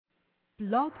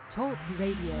Blog Talk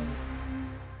Radio.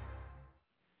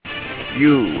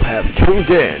 You have tuned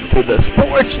in to the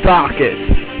Sports Docket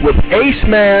with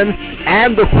Aceman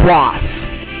and the Kwass,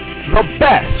 the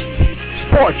best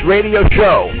sports radio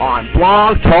show on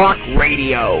Blog Talk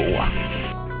Radio.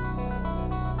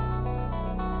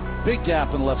 Big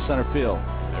gap in left center field.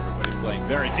 Everybody playing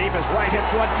very deep. His right hits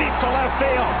one deep to left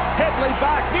field. Headley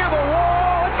back near the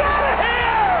wall. It's out of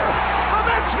here! The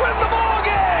Mets win the ball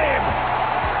game!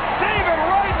 David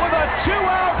Wright with a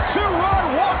two-out,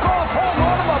 two-run walk-off home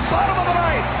run in the bottom of the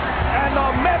ninth. And the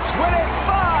Mets win it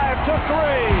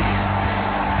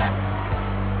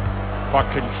 5-3. Puck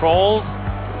controlled,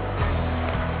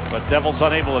 but Devils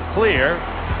unable to clear.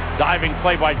 Diving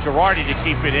play by Girardi to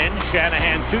keep it in.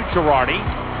 Shanahan to Girardi.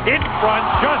 In front,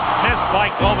 just missed by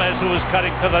Gomez, who was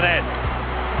cutting to the net.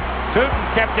 Tootin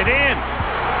kept it in.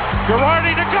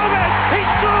 Girardi to Gomez. He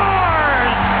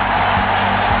scores!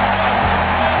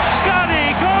 Scotty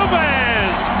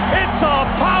Gomez! It's a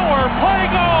power play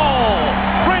goal!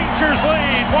 Rangers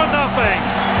lead 1-0.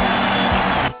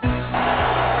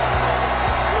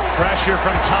 Pressure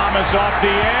from Thomas off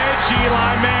the edge.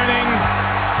 Eli Manning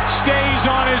stays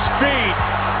on his feet.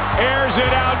 Airs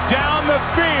it out down the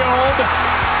field.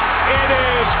 It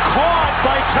is caught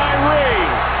by Tyree.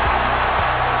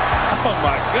 Oh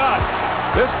my God.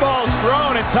 This ball's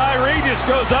thrown and Tyree just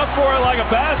goes up for it like a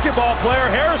basketball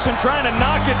player. Harrison trying to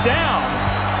knock it down.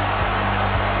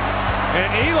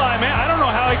 And Eli, man, I don't know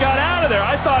how he got out of there.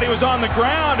 I thought he was on the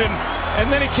ground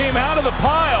and then he came out of the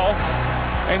pile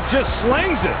and just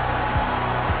slings it.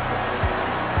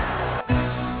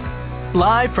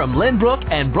 Live from Lynbrook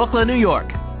and Brooklyn, New York,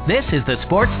 this is the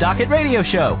Sports Docket Radio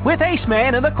Show with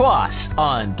Aceman and the Kwass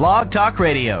on Blog Talk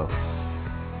Radio.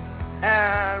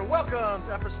 And welcome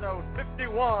to episode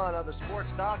 51 of the Sports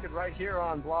Docket right here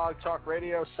on Blog Talk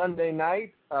Radio, Sunday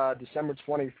night, December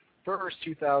 21st,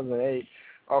 2008.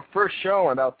 Our first show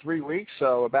in about 3 weeks,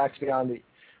 so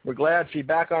we're glad to be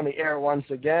back on the air once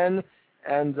again.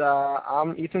 And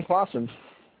I'm Ethan Clausen.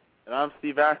 And I'm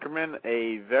Steve Ackerman,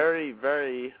 a very,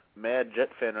 very mad Jet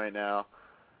fan right now.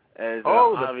 As,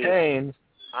 the pain.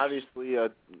 Obviously,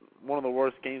 one of the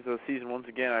worst games of the season once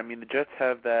again. I mean, the Jets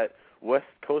have that West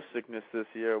Coast sickness this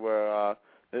year where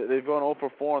they've gone 0 for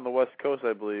 4 on the West Coast,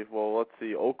 I believe. Well, let's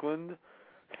see, Oakland,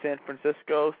 San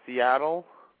Francisco, Seattle,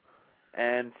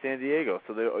 and San Diego.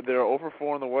 So they're 0 for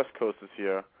 4 on the West Coast this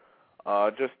year.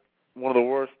 Just one of the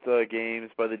worst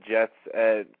games by the Jets.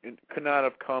 It could not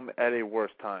have come at a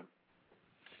worse time.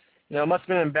 You know, it must have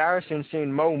been embarrassing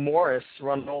seeing Mo Morris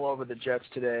run all over the Jets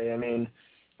today. I mean,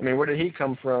 where did he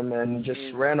come from? And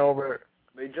just ran over.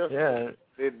 They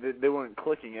weren't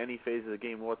clicking any phase of the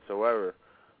game whatsoever.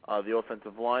 The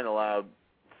offensive line allowed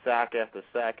sack after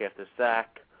sack after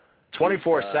sack.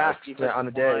 24 sacks on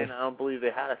the day. I don't believe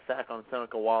they had a sack on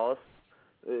Seneca Wallace.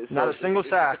 Not a single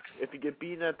sack. If you get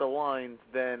beaten at the lines,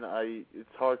 then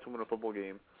it's hard to win a football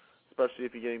game, especially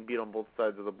if you're getting beat on both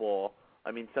sides of the ball. I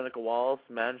mean, Seneca Wallace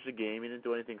managed the game. He didn't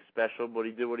do anything special, but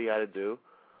he did what he had to do.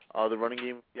 The running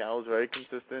game, was very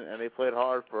consistent, and they played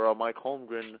hard for Mike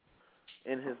Holmgren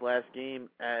in his last game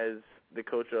as the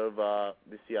coach of the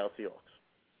Seattle Seahawks.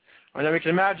 And then we can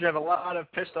imagine we have a lot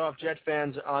of pissed-off Jet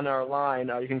fans on our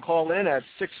line. You can call in at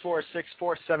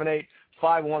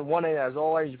 646-478-5118. As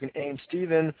always, you can aim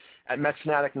Steven at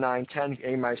MetsFanatic910,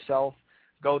 aim myself.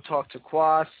 Go talk to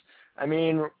Kwass. I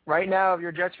mean, right now, if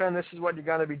you're a Jets fan, this is what you're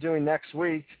going to be doing next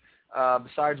week.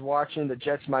 Besides watching the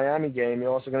Jets-Miami game,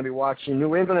 you're also going to be watching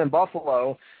New England and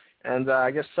Buffalo. And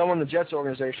I guess someone in the Jets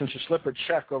organization should slip a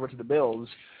check over to the Bills.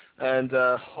 And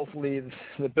hopefully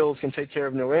the Bills can take care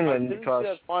of New England.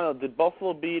 Because did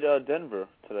Buffalo beat Denver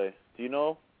today? Do you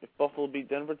know if Buffalo beat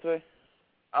Denver today?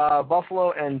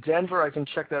 Buffalo and Denver, I can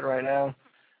check that right now.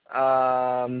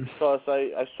 Because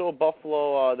I saw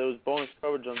Buffalo, there was bonus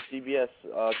coverage on CBS.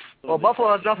 Well,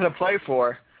 Buffalo has nothing to play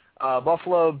for.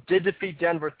 Buffalo did defeat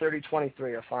Denver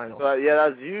 30-23, a final.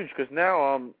 That's huge because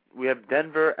now we have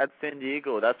Denver at San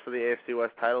Diego. That's for the AFC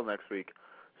West title next week.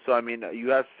 So, I mean,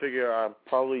 you have to figure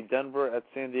probably Denver at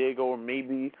San Diego or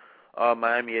maybe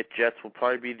Miami at Jets will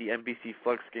probably be the NBC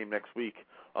Flex game next week,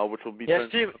 which will be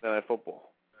Sunday Night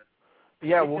Football.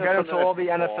 Yeah, we'll get into all the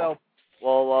NFL.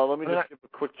 Well, let me just give a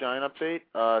quick Giant update.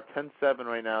 10-7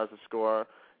 right now is the score,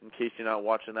 in case you're not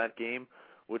watching that game,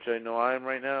 which I know I am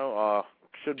right now.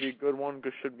 Should be a good one.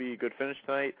 Should be a good finish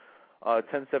tonight.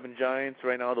 10-7 Giants.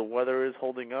 Right now the weather is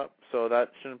holding up, so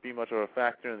that shouldn't be much of a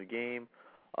factor in the game.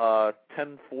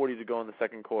 10:40 to go in the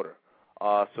second quarter.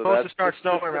 So supposed to start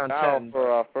snowing around 10.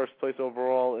 For first place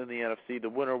overall in the NFC. The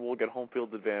winner will get home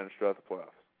field advantage throughout the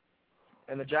playoffs.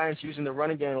 And the Giants using the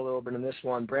running game a little bit in this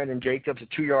one. Brandon Jacobs, a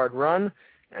 2-yard run.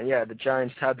 And, yeah, the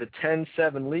Giants had the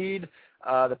 10-7 lead.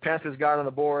 The Panthers got on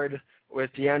the board with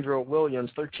DeAndre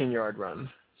Williams' 13-yard run.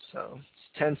 So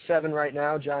it's 10-7 right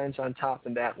now. Giants on top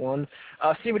in that one.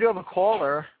 Steve, we do have a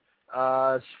caller.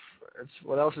 It's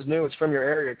what else is new? It's from your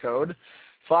area code.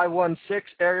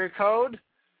 516 area code.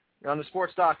 You're on the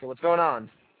Sports Docket. What's going on?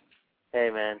 Hey,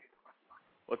 man.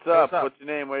 What's up? What's your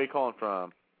name? Where are you calling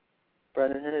from?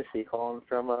 Brendan Hennessy calling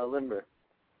from Limber.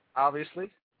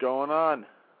 Obviously. Going on?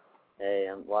 Hey,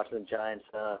 I'm watching the Giants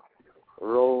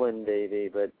rolling, baby,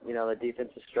 but, you know, the defense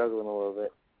is struggling a little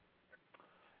bit.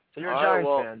 So you're a Giants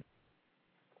fan?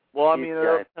 Well, I mean,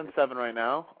 they're 10-7 right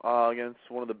now against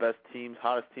one of the best teams,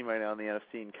 hottest team right now in the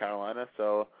NFC in Carolina.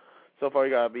 So far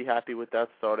you got to be happy with that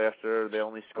start after they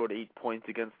only scored 8 points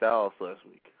against Dallas last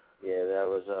week. Yeah, that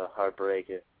was a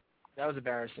heartbreaker. That was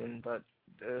embarrassing, but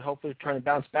hopefully trying to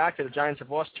bounce back. The Giants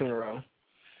have lost 2 in a row.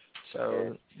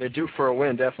 So they're due for a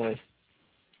win, definitely.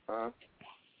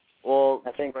 Well,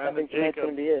 I think Brandon tonight's going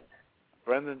to be it.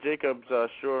 Brandon Jacobs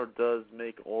sure does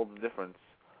make all the difference.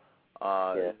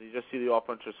 You just see the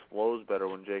offense just flows better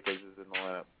when Jacobs is in the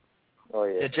lineup. Oh,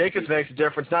 yeah. Yeah, Jacobs makes a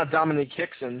difference, not Dominique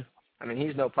Hickson. I mean,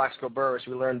 he's no Plaxico Burress.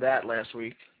 We learned that last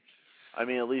week. I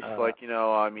mean, at least,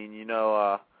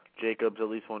 Jacobs at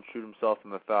least won't shoot himself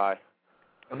in the thigh.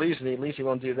 At least he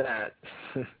won't do that.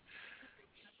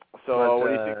 So, what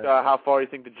do you think? How far do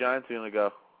you think the Giants are going to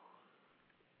go?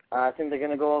 I think they're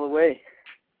going to go all the way.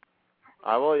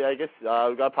 Well, yeah, I guess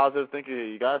we got positive thinking here.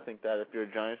 You got to think that if you're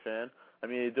a Giants fan. I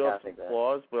mean, they do have some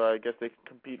flaws, but I guess they can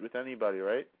compete with anybody,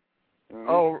 right? Mm-hmm.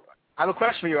 Oh, I have a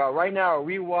question for you. Right now, are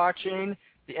we watching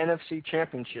the NFC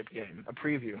Championship game, a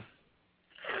preview?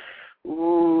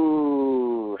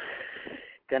 Ooh,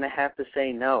 gonna have to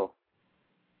say no.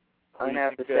 I'm gonna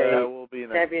have to say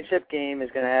championship game is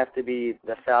gonna have to be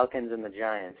the Falcons and the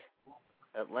Giants.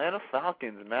 Atlanta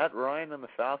Falcons, Matt Ryan and the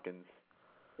Falcons.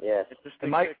 Yes.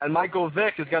 And Michael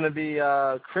Vick is going to be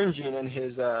cringing in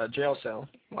his jail cell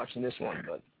watching this one,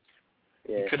 but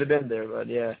he could have been there. But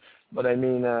yeah, but I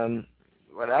mean,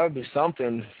 well, that would be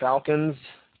something. Falcons,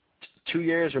 2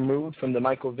 years removed from the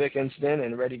Michael Vick incident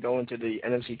and ready to go into the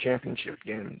NFC Championship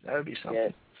game. That would be something. Yeah.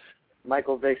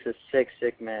 Michael Vick's a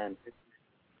sick man.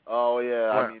 Oh yeah,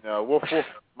 I mean, woof,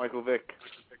 Michael Vick.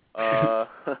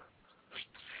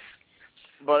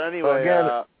 But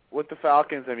anyway, with the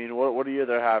Falcons, I mean, what a year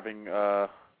they're having.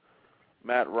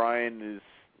 Matt Ryan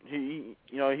he's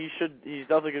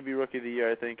definitely going to be Rookie of the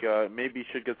Year. I think maybe he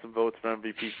should get some votes for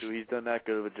MVP too. He's done that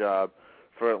good of a job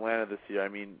for Atlanta this year. I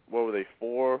mean, what were they,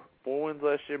 4 wins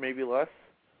last year, maybe less?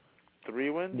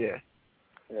 3 wins? Yeah.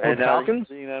 And now he's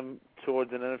seeing them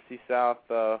towards an NFC South.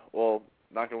 Well,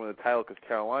 not going to win the title because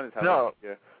Carolina's having a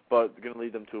year, but going to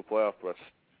lead them to a playoff push.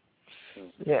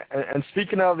 Yeah, and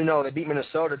speaking of, they beat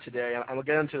Minnesota today, and we'll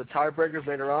get into the tiebreakers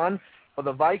later on, but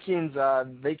the Vikings,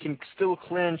 they can still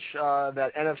clinch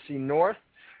that NFC North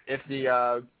if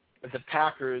the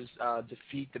Packers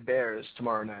defeat the Bears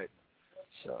tomorrow night.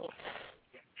 So.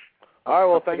 All right,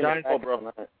 well, thanks for the call,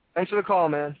 bro. Thanks for the call,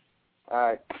 man. All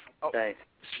right, thanks.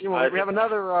 We have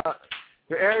another,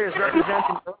 your area is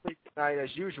representing early tonight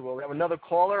as usual. We have another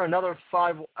caller, the other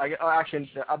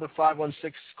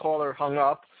 516 caller hung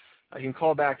up. You can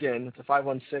call back in. It's a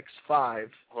 516-5.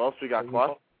 Who else we got,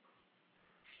 Kwass?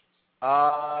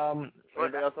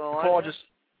 Anybody else on the line?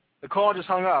 The call just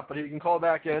hung up, but you can call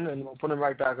back in, and we'll put him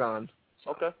right back on.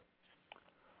 So. Okay.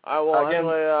 All right, well,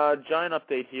 anyway, Giant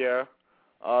update here.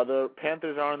 The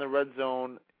Panthers are in the red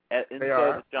zone inside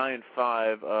the Giant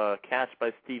 5, catch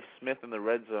by Steve Smith in the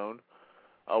red zone.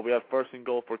 We have first and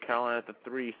goal for Carolina at the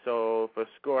 3, so if a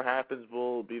score happens,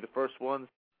 we'll be the first ones.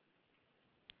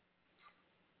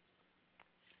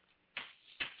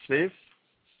 Steve?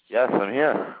 Yes, I'm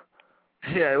here.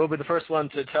 Yeah, we'll be the first one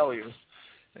to tell you,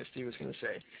 as Steve was going to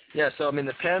say. Yeah, so, I mean,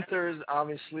 the Panthers,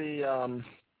 obviously,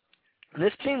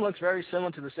 this team looks very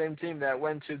similar to the same team that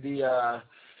went to the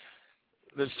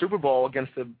Super Bowl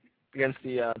against the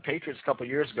Patriots a couple of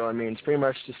years ago. I mean, it's pretty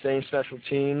much the same special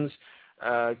teams.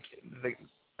 John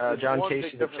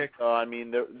Casey, the kick. I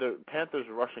mean, the Panthers'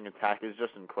 rushing attack is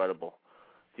just incredible.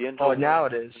 Now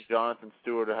it is. Jonathan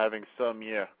Stewart are having some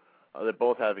year. They're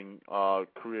both having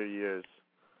career years.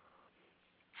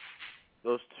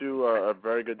 Those two are a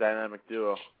very good dynamic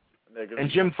duo. And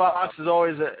Jim Fox is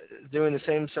always doing the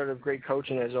same sort of great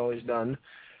coaching as always done.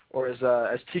 Or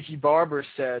as Tiki Barber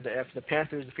said after the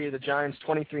Panthers defeated the Giants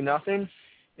 23-0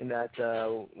 in that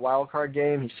wild card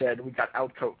game, he said, "We got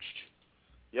outcoached."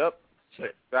 Yep. So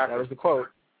that was the quote.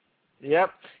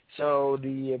 Yep. So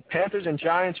the Panthers and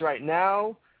Giants right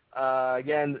now,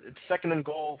 again, it's second and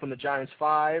goal from the Giants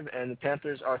 5, and the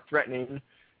Panthers are threatening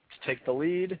to take the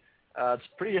lead. It's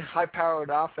pretty high-powered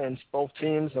offense, both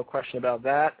teams, no question about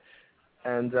that.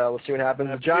 And we'll see what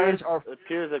happens. The Giants are... It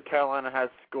appears that Carolina has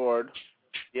scored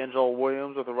D'Angelo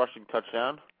Williams with a rushing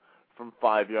touchdown from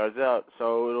 5 yards out.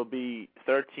 So it'll be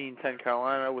 13-10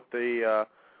 Carolina with the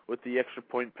extra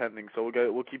point pending. So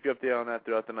we'll keep you updated on that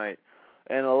throughout the night.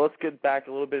 And let's get back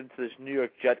a little bit into this New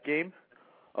York Jet game.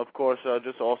 Of course,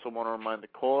 just also want to remind the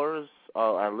callers,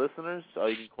 our listeners,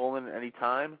 you can call in any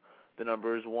time. The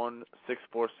number is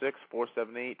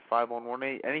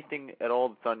 1-646-478-5118. Anything at all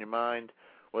that's on your mind,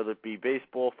 whether it be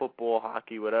baseball, football,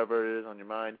 hockey, whatever it is on your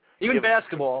mind. Even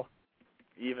basketball.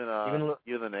 Even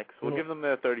the Knicks. We'll give them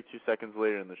their 32 seconds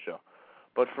later in the show.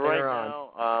 But for right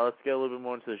now, let's get a little bit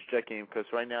more into this Jet game,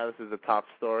 because right now this is the top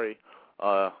story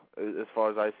as far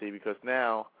as I see, because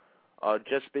now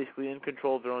Jets basically in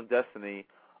control of their own destiny.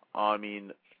 I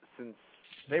mean, since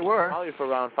they were probably for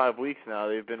around 5 weeks now,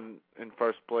 they've been in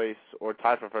first place or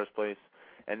tied for first place,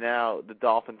 and now the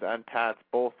Dolphins and Pats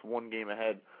both one game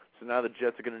ahead. So now the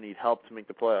Jets are going to need help to make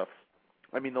the playoffs.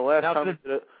 I mean, the last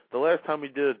time we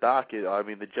did a docket, I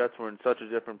mean, the Jets were in such a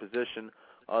different position.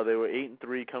 They were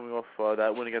 8-3 coming off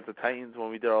that win against the Titans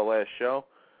when we did our last show,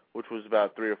 which was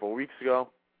about 3 or 4 weeks ago.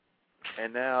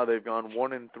 And now they've gone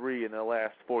 1-3 in their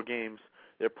last 4 games.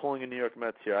 They're pulling a New York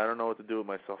Mets here. I don't know what to do with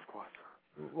myself, Kwass.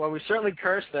 Well, we certainly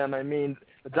cursed them. I mean,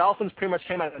 the Dolphins pretty much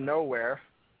came out of nowhere.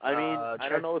 I mean, I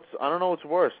don't know what's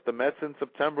worse, the Mets in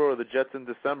September or the Jets in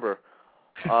December.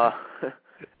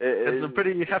 It's a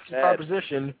pretty hefty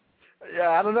proposition.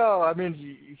 Yeah, I don't know. I mean,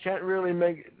 you can't really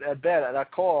make that bet,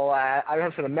 that call. I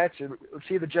have to the Mets. Let's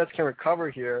see if the Jets can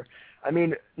recover here. I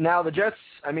mean, now the Jets,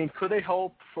 I mean, could they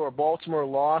hope for a Baltimore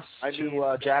loss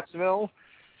to Jacksonville?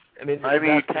 I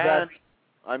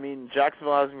mean,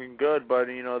 Jacksonville hasn't been good, but,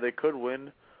 you know, they could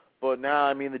win. But now,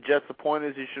 I mean, the Jets, the point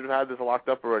is you should have had this locked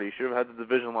up already. You should have had the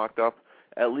division locked up,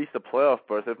 at least a playoff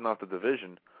berth, if not the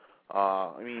division.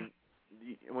 I mean,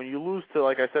 when you lose to,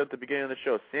 like I said at the beginning of the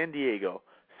show, San Diego,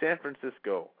 San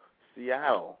Francisco,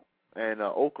 Seattle, and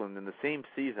Oakland in the same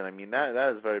season, I mean,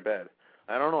 that is very bad.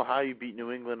 I don't know how you beat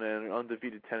New England and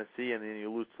undefeated Tennessee, and then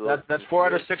you lose to those. That's 4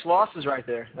 out of 6 losses right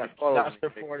there. That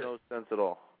makes no sense at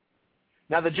all.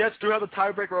 Now, the Jets do have a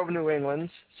tiebreaker over New England,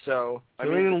 so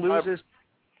New England loses.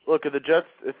 Look, if the Jets,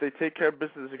 if they take care of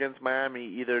business against Miami,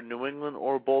 either New England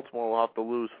or Baltimore will have to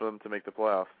lose for them to make the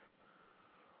playoffs.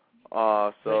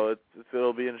 So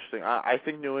it'll be interesting. I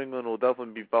think New England will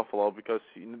definitely beat Buffalo because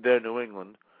they're New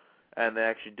England, and they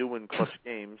actually do win clutch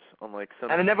games, unlike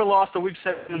some. And they never lost a Week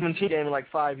 17 game in like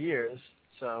 5 years.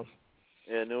 So.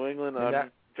 Yeah, New England.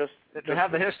 They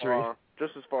have the history.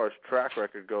 Just as far as track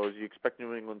record goes, you expect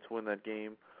New England to win that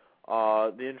game.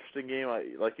 The interesting game,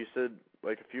 like you said,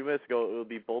 like a few minutes ago, it will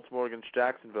be Baltimore against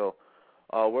Jacksonville.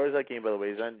 Where is that game, by the way?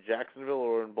 Is that in Jacksonville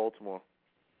or in Baltimore?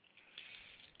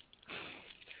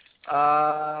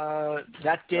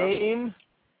 That game,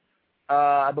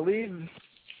 I believe.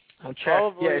 I'll check.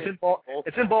 Probably it's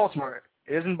in Baltimore.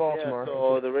 It is in Baltimore. Yeah,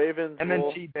 so the Ravens.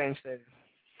 M&T Bank Stadium.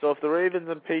 So if the Ravens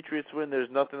and Patriots win, there's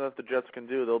nothing that the Jets can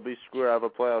do. They'll be screwed out of a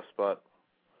playoff spot.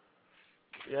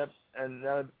 Yep. And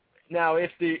now,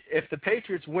 if the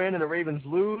Patriots win and the Ravens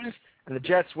lose, and the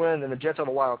Jets win, then the Jets are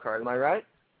the wild card. Am I right?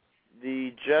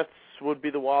 The Jets would be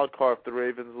the wild card if the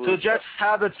Ravens lose. So the Jets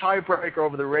have the tiebreaker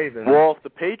over the Ravens. Well, if the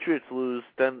Patriots lose,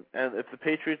 then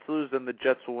the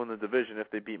Jets will win the division if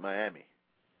they beat Miami.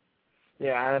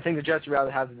 Yeah, and I think the Jets would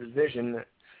rather have the division.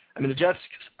 I mean, the Jets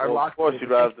are locked. Of course, you'd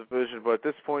rather have the division, but at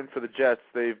this point for the Jets,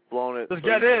 they've blown it. Just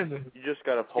get in. You just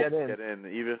gotta hope to get in,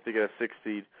 even if they get a 6th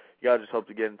seed. You gotta just hope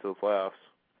to get into the playoffs.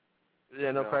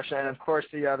 Yeah, no question. And of course,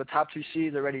 the top 2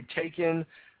 seeds are already taken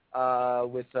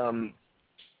with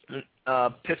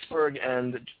Pittsburgh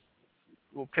and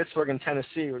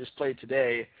Tennessee were just played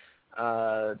today.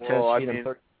 And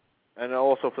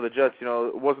also for the Jets, you know,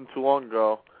 it wasn't too long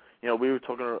ago. You know, we were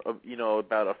talking,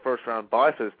 about a first-round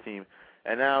bye for this team,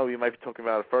 and now we might be talking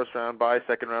about a first-round bye,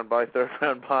 second-round bye,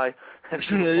 third-round bye.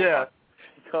 Yeah.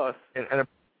 Because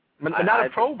not a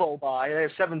Pro Bowl bye. They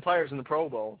have 7 players in the Pro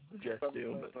Bowl. The Jets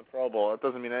do. But the Pro Bowl. That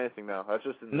doesn't mean anything now. That's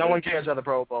just no one cares about the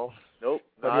Pro Bowl. Nope,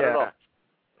 not at all.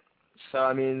 So,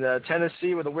 I mean,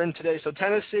 Tennessee with a win today. So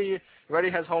Tennessee already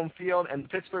has home field, and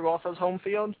Pittsburgh also has home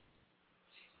field,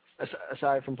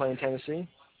 aside from playing Tennessee.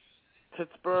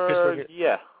 Pittsburgh,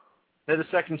 yeah. They're the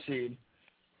 2nd seed.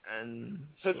 And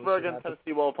Pittsburgh and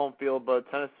Tennessee will have home field, but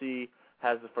Tennessee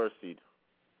has the 1st seed.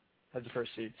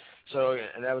 So,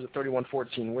 and that was a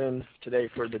 31-14 win today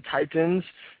for the Titans,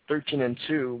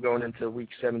 13-2 going into Week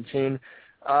 17.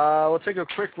 We'll take a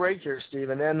quick break here,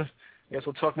 Steve, and then I guess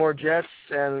we'll talk more Jets.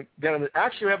 And then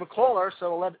actually we have a caller,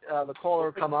 so we'll let the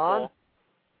caller come on.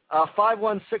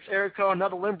 516 area code,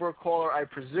 another Lynbrook caller, I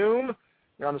presume.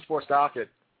 You're on the Sports Docket.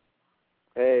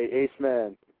 Hey, Ace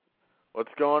Man.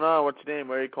 What's going on? What's your name?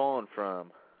 Where are you calling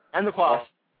from? And the Kwass.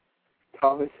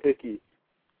 Thomas Hickey.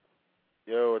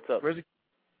 Yo, what's up? Where's he?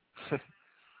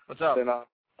 What's up?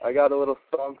 I got a little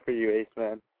song for you, Ace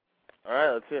Man. All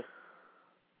right, let's hear.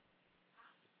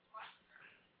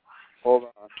 Hold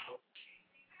on.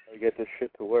 I get this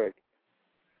shit to work.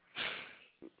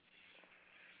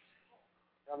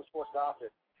 On the Sports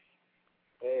Docket.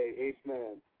 Hey, Ace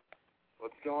Man.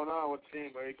 What's going on? What's your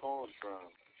name? Where are you calling from?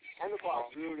 And the Kwass.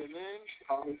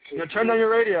 Thomas You know, turn on your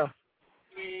radio.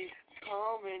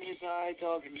 Calm in his eye,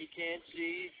 dog, and he can't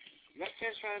see.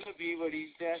 Metcalf's trying to be what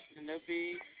he's destined to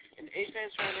be. And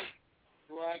Aceman's trying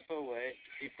to life away.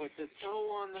 He puts a toe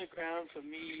on the ground for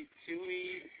me to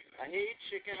eat. I hate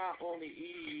chicken, I only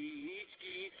eat.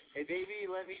 Hey, baby,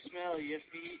 let me smell your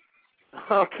feet.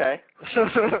 Okay.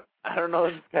 I don't know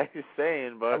what this guy is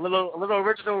saying, but a little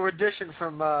original rendition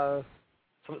from the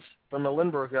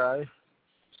Lynbrook guy.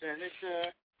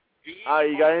 Senator.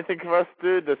 You got anything for us,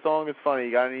 dude? The song is funny.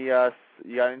 You got anything for us?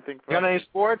 You got any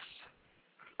sports?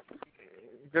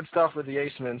 Good stuff with the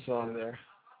Aceman song there.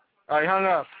 All right, hung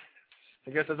up.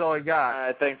 I guess that's all he got. All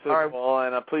right, thanks for the call,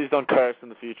 and please don't curse in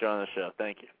the future on the show.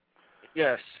 Thank you.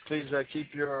 Yes, please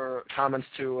keep your comments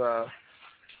to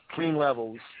clean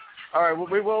levels. All right,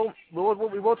 we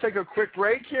will take a quick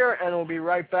break here, and we'll be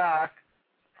right back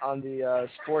on the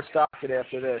Sports Docket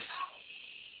after this.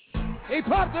 He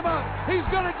popped him up. He's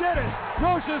going to get it.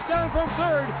 Roches down from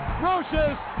third.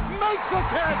 Roches makes the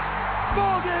catch.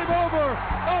 Ball game over.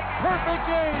 A perfect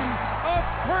game. A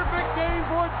perfect game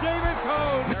for David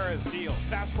Cone. There is Deal.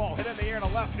 Fastball hit in the air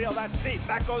to left field. That's deep.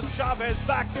 Back goes Chavez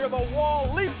back near the wall.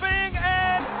 Leaping,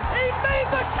 and he made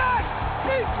the catch.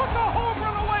 He took a home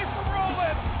run away from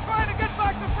Rowland. Trying to get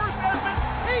back to first Edmund.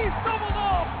 He's doubled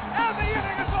off. And the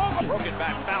inning is over. Broken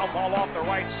back foul ball off the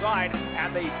right side.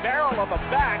 And the barrel of the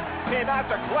bat came out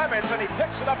to Clemens. And he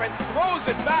picks it up and throws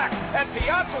it back. And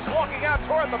Piazza's walking out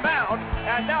toward the mound.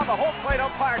 And now the home plate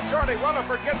umpire, Charlie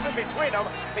Rutherford, gets in between them.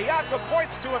 Piazza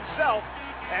points to himself.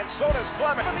 And so does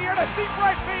Clemens. In the air to deep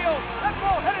right field. That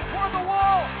ball headed toward the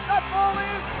wall. That ball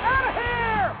is out of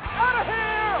here. Out of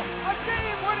here. A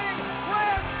game-winning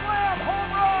grand slam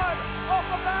home run off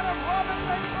the bat of Robin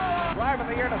Baker. Drive in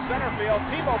the air to center field.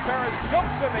 Timo Perez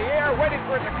jumps in the air, waiting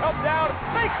for it to come down,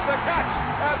 makes the catch,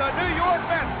 and the New York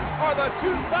Mets are the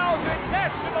 2000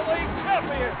 National League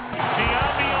champions.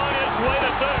 Giambi on his way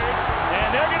to third, and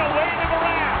they're going to wave him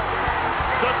around.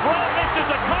 The throw misses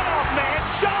the cutoff man,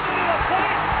 shot into the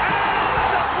plate, out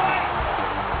of the plate.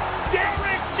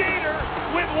 Derek Jeter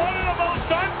with one of the most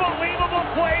unbelievable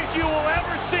plays you will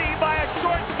ever see by a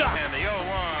shortstop. And the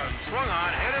 0-1 swung on,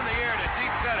 hit in the air to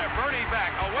deep center. Bernie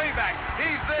back, away back.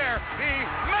 He's there. He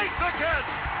makes the catch.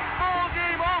 Ball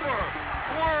game over.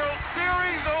 World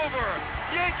Series over.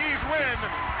 Yankees win.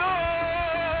 The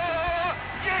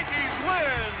Yankees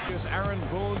win. Is Aaron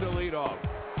Boone to lead off.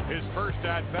 His first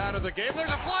at-bat of the game.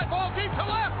 There's a fly ball deep to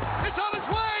left. It's on its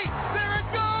way. There it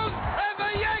goes. And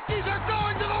the Yankees are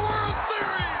going to the World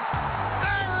Series.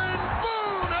 Aaron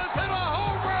Boone has hit a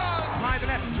home run. Behind the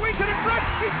net. Swings it in front.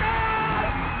 He's gone.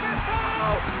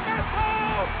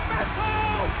 Metro.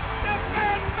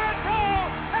 Defend Metro.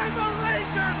 And the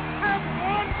Rangers have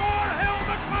one more hill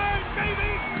to climb,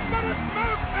 baby. But it's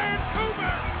Mount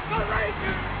Vancouver. The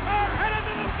Rangers are headed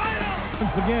to the final.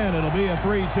 Once again, it'll be a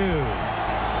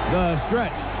 3-2. The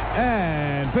stretch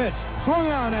and pitch. Swung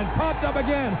on and popped up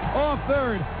again. Off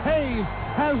third. Hayes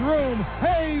has room.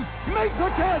 Hayes makes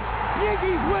the catch.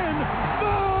 Yankees win.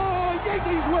 The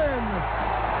Yankees win.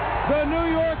 The New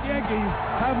York Yankees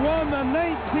have won the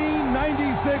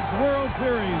 1996 World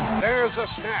Series. There's a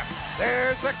snap.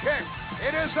 There's a kick.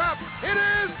 It is up. It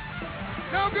is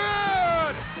no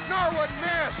good. Norwood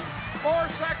missed. 4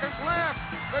 seconds left.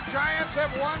 The Giants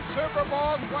have won Super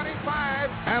Bowl 25.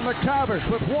 And McTavish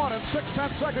with 1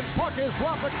 6/10 seconds. Puck is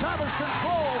dropped. McTavish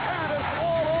controls, and it's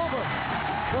all over.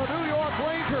 The New York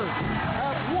Rangers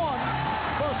have won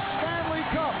the Stanley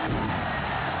Cup.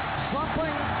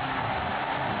 Something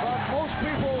that most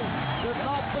people did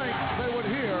not think they would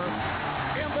hear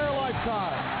in their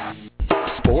lifetime.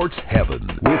 Sports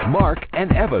Heaven with Mark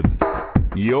and Evan.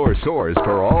 Your source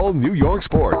for all New York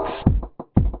sports.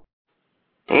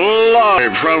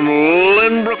 Live from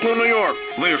Lynbrook, New York,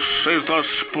 this is the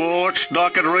Sports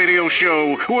Docket Radio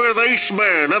Show with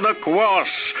Aceman and the Kwass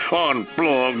on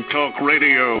Blog Talk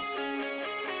Radio.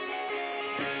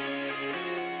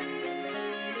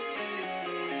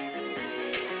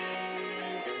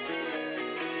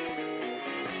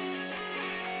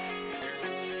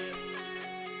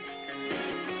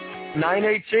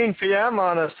 9:18 p.m.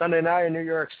 on a Sunday night in New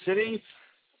York City.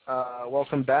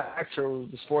 Welcome back to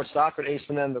the Sports Docket with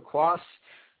Aceman and the Kwass.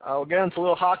 We'll get into a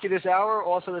little hockey this hour.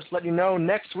 Also, just let you know,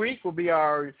 next week will be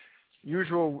our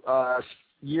usual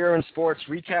year in sports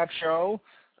recap show.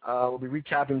 We'll be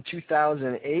recapping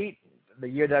 2008, the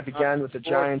year that began with the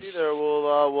Giants. Either.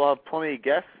 We'll have plenty of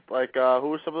guests. Like, who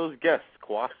are some of those guests,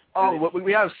 Kwass? Oh,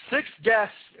 we have 6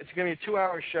 guests. It's going to be a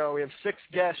 2-hour show. We have 6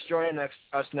 guests joining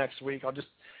us next week. I'll just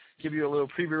give you a little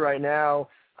preview right now.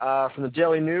 From the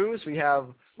Daily News, we have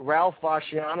Ralph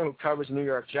Fasciano, who covers the New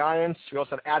York Giants. We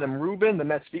also have Adam Rubin, the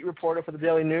Mets beat reporter for the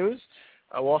Daily News.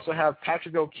 We'll also have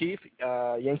Patrick O'Keefe,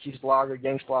 Yankees blogger,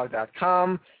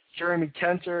 Yanksblog.com. Jeremy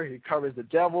Kenter, he covers the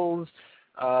Devils.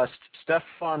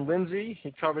 Stefan Lindsay,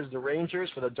 he covers the Rangers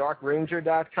for the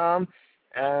DarkRanger.com.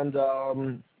 And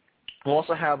we'll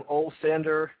also have Ol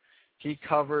Sander, he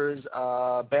covers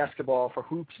basketball for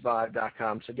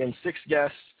HoopsVibe.com. So again, 6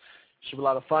 guests. Should be a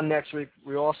lot of fun next week.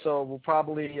 We also will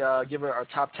probably give our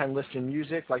top 10 list in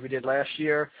music like we did last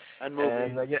year. And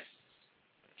movies.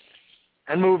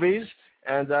 And movies.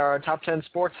 And our top 10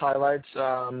 sports highlights.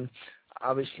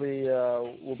 Obviously,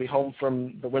 we'll be home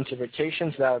from the winter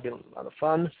vacation, so that would be a lot of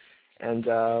fun. And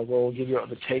we'll give you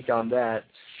the take on that.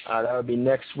 That would be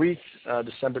next week,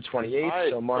 December 28th.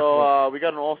 Right. So we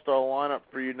got an all-star lineup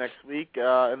for you next week.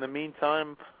 In the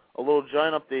meantime, a little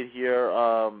Giant update here.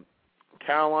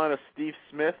 Carolina, Steve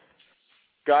Smith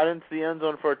got into the end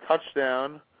zone for a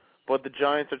touchdown, but the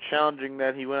Giants are challenging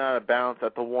that he went out of bounds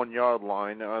at the 1-yard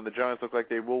line. The Giants look like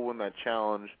they will win that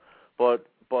challenge, but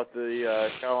the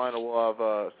Carolina will have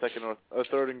a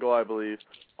third and goal, I believe,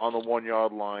 on the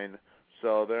 1-yard line.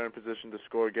 So they're in position to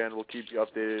score again. We'll keep you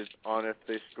updated on if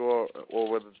they score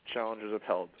or whether the challenge is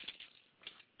upheld.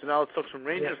 So now let's talk some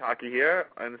Rangers hockey here,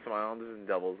 and some Islanders and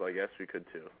Devils. I guess we could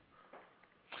too.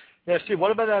 Yeah, Steve. What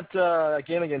about that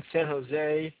game against San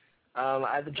Jose?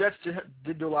 The Jets did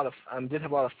have a lot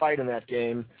of fight in that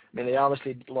game. I mean, they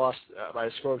obviously lost by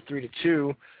a score of 3-2.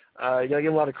 You got to give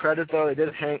them a lot of credit, though. They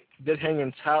did hang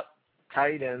in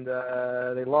tight, and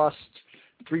they lost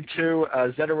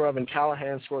 3-2. Zedorov and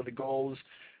Callahan scored the goals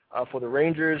for the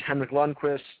Rangers. Henrik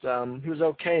Lundqvist, he was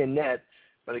okay in net,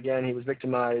 but again, he was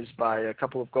victimized by a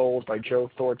couple of goals by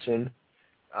Joe Thornton.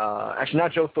 Actually,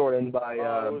 not Joe Thornton, by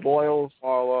Boyles.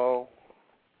 Marlowe.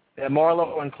 Yeah,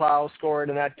 Marlowe and Klaus scored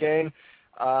in that game.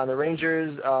 The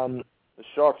Rangers, the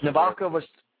Sharks. Nabokov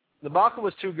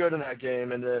was too good in that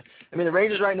game, and the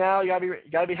Rangers right now, you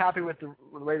gotta be happy with the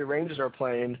way the Rangers are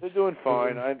playing. They're doing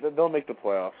fine. They'll make the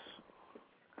playoffs.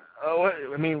 Oh,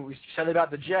 I mean, we said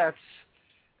about the Jets,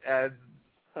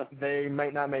 they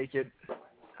might not make it.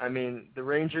 I mean, the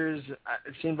Rangers,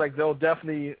 it seems like they'll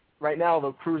definitely. Right now,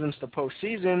 they'll cruise into the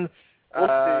postseason. We'll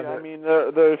see. I mean,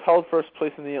 they've held first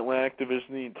place in the Atlantic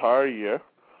Division the entire year.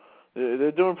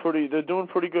 They're doing pretty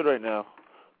good right now.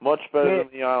 Much better than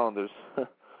the Islanders. It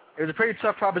was a pretty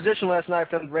tough proposition last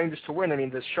night for the Rangers to win. I mean,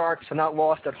 the Sharks have not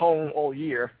lost at home all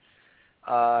year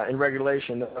in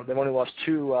regulation. They've only lost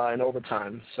 2 in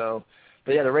overtime. So,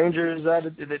 but yeah, the Rangers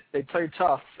they played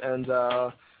tough, and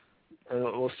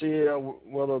we'll see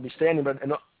where they'll be standing.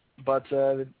 But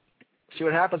see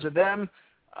what happens with them.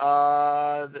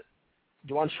 Do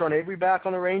you want Sean Avery back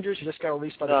on the Rangers? He just got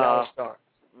released by the Dallas Star.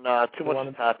 Nah, too much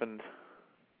has happened.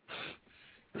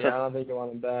 Yeah, I don't think you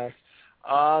want him back.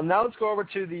 Now let's go over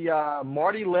to the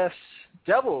Marty Less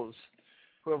Devils,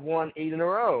 who have won 8 in a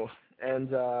row. And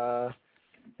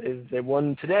they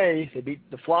won today. They beat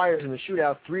the Flyers in the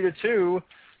shootout 3-2.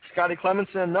 Scotty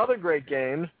Clemenson, another great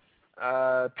game.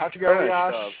 Patrick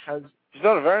Arias has... He's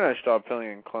done a very nice job filling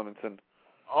in Clemenson.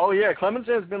 Oh, yeah,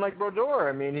 Clemenson has been like Brodeur.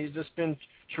 I mean, he's just been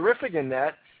terrific in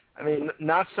that. I mean,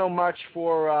 not so much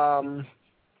for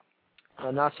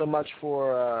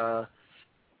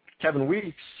Kevin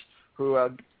Weeks, who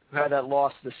had that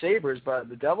loss to the Sabres, but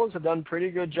the Devils have done a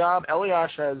pretty good job.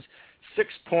 Elias has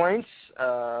 6 points,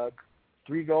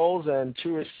 3 goals and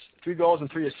 3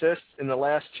 assists in the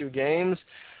last 2 games.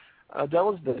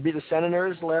 Devils beat the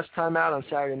Senators the last time out on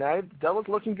Saturday night. The Devils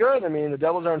looking good. I mean, the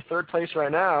Devils are in 3rd place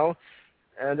right now.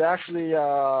 And actually,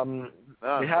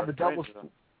 they have the Devils.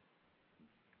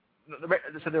 They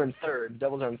said they're in 3rd.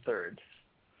 Devils are in 3rd.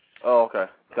 Oh, okay.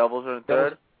 Devils are in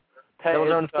 3rd.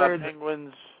 Devils are in 3rd.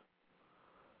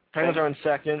 Penguins are in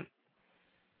 2nd.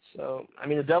 So, I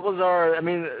mean, the Devils are. I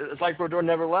mean, it's like Brodeur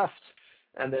never left,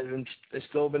 and they've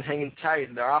still been hanging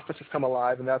tight. Their offense has come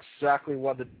alive, and that's exactly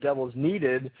what the Devils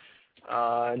needed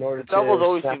in order to. The Devils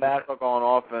always seem to suck on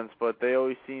offense, but they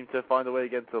always seem to find a way to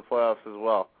get into the playoffs as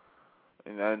well.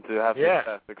 And to have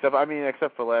success.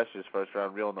 Except for last year's first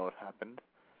round, we all know what happened.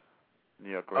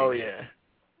 New York Rangers. Oh yeah,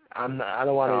 I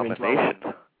don't want to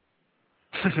even.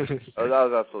 Oh, that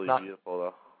was absolutely beautiful,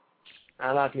 though.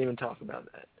 I'm not going to even talk about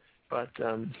that. But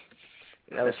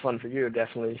that was fun for you,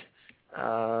 definitely.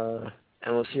 And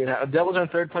we'll see. Devils are in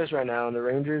third place right now, and the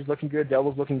Rangers looking good.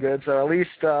 Devils looking good. So at least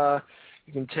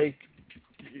you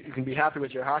can be happy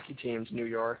with your hockey teams, New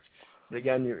York. But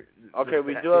again,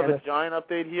 we do have a Giant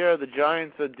update here. The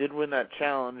Giants did win that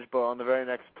challenge, but on the very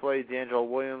next play, D'Angelo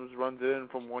Williams runs it in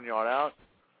from 1 yard out.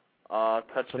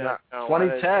 Touchdown. So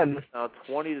 20-10. Now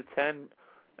 20-10,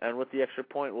 and with the extra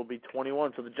point will be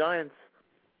 21. So the Giants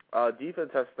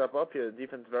defense has stepped up here. The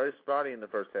defense very spotty in the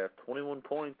first half. 21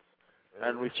 points,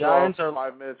 and we still have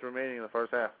 5 minutes remaining in the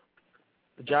first half.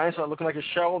 The Giants are looking like a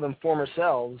shell of them former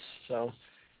selves. So,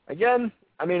 again,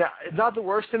 I mean, it's not the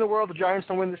worst in the world. The Giants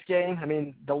don't win this game. I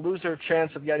mean, they'll lose their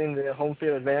chance of getting the home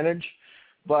field advantage.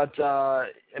 But, I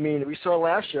mean, we saw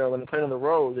last year when they played on the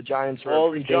road, the Giants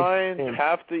were the Giants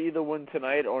have to either win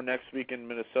tonight or next week in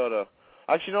Minnesota.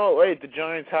 Actually, no, wait, the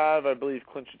Giants have, I believe,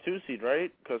 clinched a 2 seed,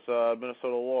 right? Because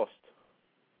Minnesota lost.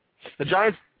 The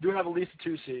Giants do have at least a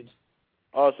 2 seed.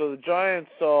 Oh, so the Giants,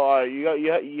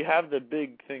 you have the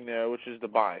big thing there, which is the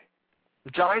bye.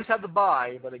 The Giants have the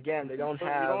bye, but again, they don't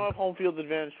have... You don't have home field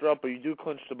advantage for up, but you do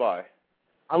clinch the bye.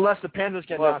 Unless the Panthers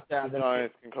get knocked out. The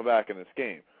Giants can come back in this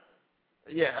game.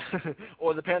 Yeah,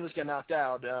 or the Panthers get knocked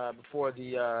out before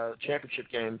the championship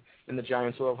game, and the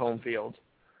Giants will have home field.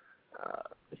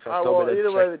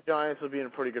 Either way, the Giants will be in a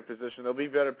pretty good position. They'll be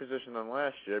better positioned than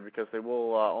last year because they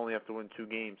will only have to win 2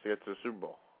 games to get to the Super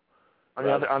Bowl.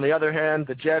 On the other hand,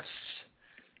 the Jets,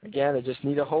 again, they just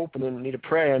need a hope and they need to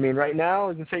pray. I mean, right now,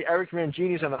 you can say Eric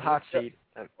Mangini's on the hot seat.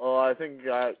 Well, I think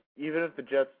even if the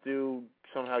Jets do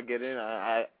somehow get in,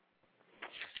 I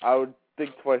would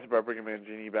think twice about bringing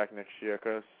Mangini back next year,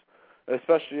 because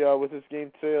especially with this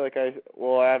game today,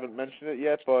 I haven't mentioned it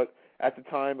yet, but at the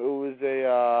time it was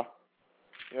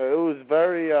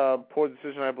very poor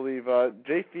decision, I believe.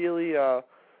 Jay Feely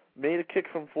made a kick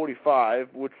from 45,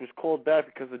 which was called back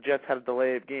because the Jets had a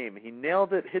delay of game. He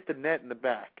nailed it, hit the net in the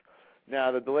back. Now,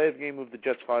 the delay of game moved the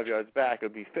Jets 5 yards back. It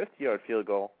would be a 50-yard field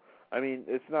goal. I mean,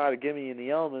 it's not a gimme in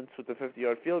the elements with the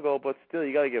 50-yard field goal, but still,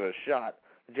 you got to give it a shot.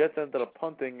 The Jets ended up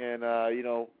punting and,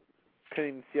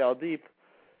 pinning Seattle deep.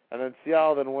 And then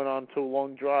Seattle then went on to a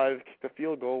long drive, kicked a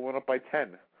field goal, went up by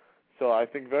 10. So I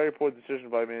think very poor decision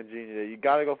by Mangini. You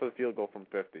got to go for the field goal from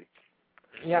 50.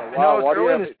 Yeah, why do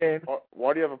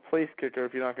you have a place kicker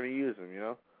if you're not going to use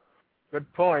him,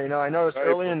 Good point. I noticed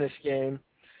early in this game,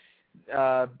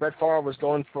 Brett Favre was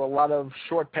going for a lot of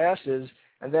short passes,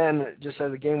 and then just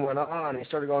as the game went on, he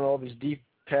started going all these deep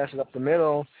passes up the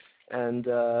middle, and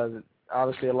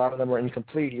obviously a lot of them were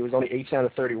incomplete. He was only 8 out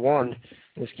of 31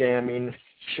 in this game. I mean,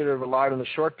 he should have relied on the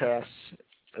short pass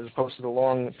as opposed to the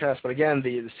long pass. But again,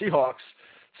 the Seahawks,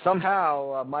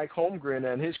 somehow Mike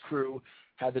Holmgren and his crew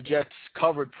had the Jets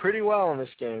covered pretty well in this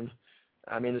game.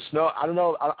 I mean, the snow, I don't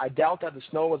know, I doubt that the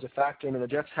snow was a factor. I mean, the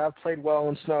Jets have played well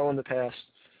in snow in the past,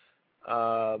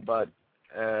 but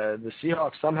the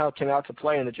Seahawks somehow came out to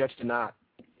play, and the Jets did not.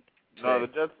 No, the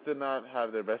Jets did not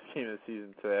have their best game of the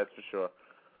season today, that's for sure.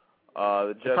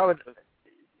 The Jets...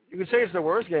 You can say it's the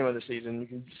worst game of the season. You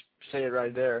can just say it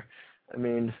right there. I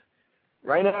mean,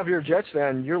 right now, if you're a Jets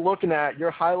fan, you're looking at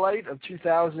your highlight of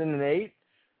 2008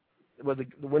 was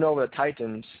the win over the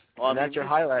Titans. Well, that's your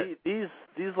highlight. These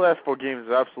last 4 games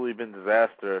have absolutely been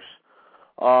disastrous.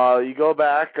 You go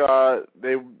back to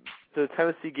the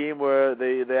Tennessee game where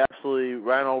they absolutely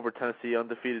ran over Tennessee,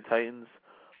 undefeated Titans,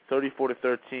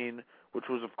 34-13, which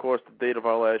was, of course, the date of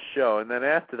our last show. And then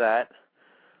after that,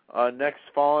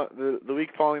 the week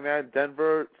following that,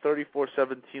 Denver,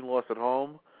 34-17 loss at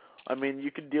home. I mean,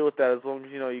 you can deal with that as long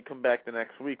as, you come back the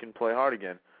next week and play hard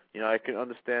again. I can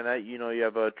understand that. You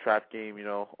have a trap game,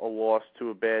 a loss to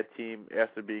a bad team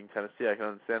after beating Tennessee. I can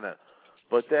understand that.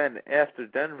 But then after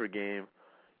Denver game,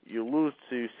 you lose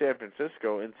to San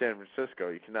Francisco in San Francisco.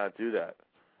 You cannot do that.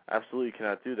 Absolutely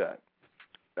cannot do that.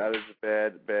 That is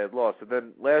a bad loss. And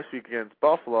then last week against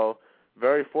Buffalo,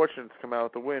 very fortunate to come out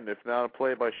with the win. If not a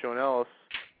play by Sean Ellis,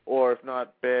 or if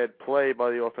not bad play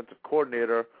by the offensive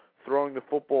coordinator, throwing the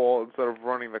football instead of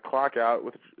running the clock out,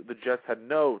 with the Jets had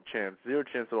no chance, 0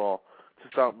 chance at all, to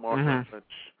stop Marshawn Lynch.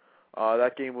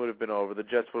 That game would have been over. The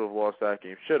Jets would have lost that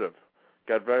game. Should have.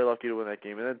 Got very lucky to win that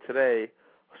game. And then today,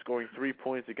 scoring 3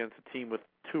 points against a team with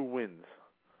 2 wins.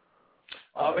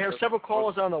 We have several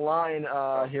callers on the line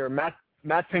here. Matt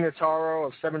Pingataro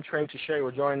of 7 Train to Shea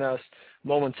will join us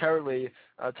momentarily.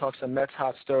 Talk some Mets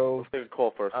hot stove. Take a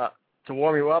call first. To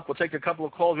warm you up, we'll take a couple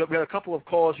of calls. We had a couple of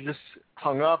calls you just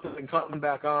hung up and cut them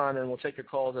back on, and we'll take your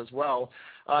calls as well.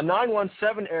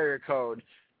 917 area code.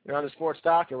 You're on the Sports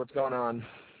Docket. What's going on?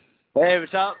 Hey,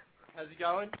 what's up? How's it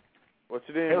going? What's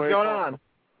your name? Hey, what's going on?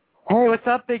 Hey, what's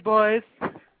up, big boys?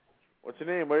 What's your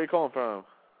name? Where are you calling from?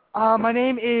 My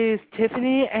name is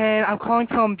Tiffany, and I'm calling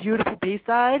from beautiful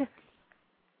Bayside.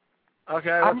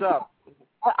 Okay, what's up?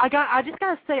 I just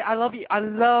gotta say, I love you. I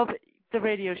love the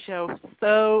radio show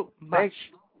so much.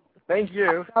 Thank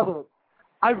you. I love it.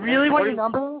 I really want your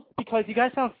number because you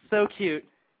guys sound so cute.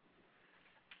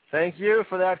 Thank you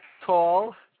for that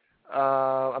call.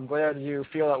 I'm glad you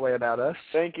feel that way about us.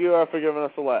 Thank you for giving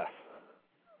us a laugh.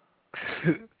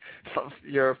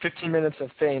 Your 15 minutes of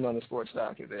fame on the sports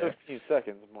docket there. 15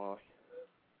 seconds, more.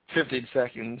 15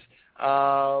 seconds.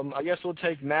 I guess we'll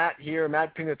take Matt here.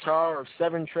 Matt Pinatar of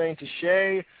 7 Train to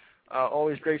Shea.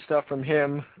 Always great stuff from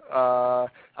him. I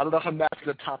don't know if Matt's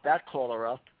going to top that caller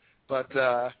up, but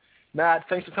Matt,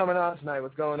 thanks for coming on tonight.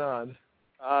 What's going on?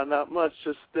 Not much.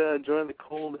 Just enjoying the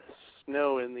cold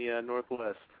snow in the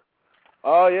Northwest.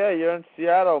 Oh, yeah, you're in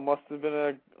Seattle. Must have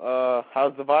been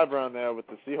how's the vibe around there with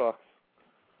the Seahawks?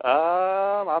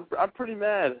 I'm pretty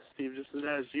mad, Steve, just as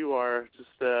mad as you are. Just,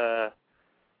 I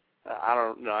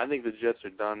don't know. I think the Jets are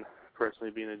done,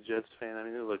 personally, being a Jets fan. I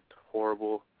mean, they looked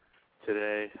horrible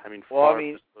today. I mean,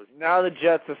 now the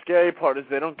Jets, the scary part is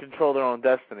they don't control their own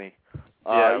destiny.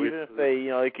 Even if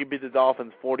they could beat the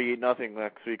Dolphins 48-0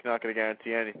 next week, not going to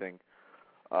guarantee anything.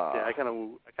 I kind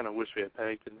of wish we had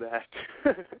Pennington back.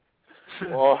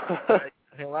 Well, I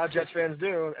think a lot of Jets fans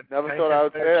do. Never thought I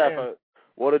would say that, but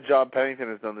what a job Pennington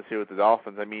has done this year with the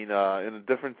Dolphins. I mean, in a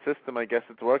different system, I guess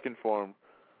it's working for him.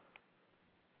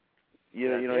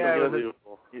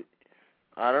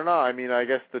 I don't know. I mean, I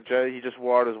guess the Jet, he just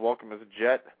wore out his welcome as a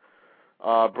Jet.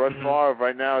 Brett Favre,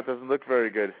 right now, it doesn't look very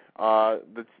good.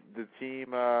 The team,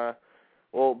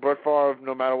 Brett Favre,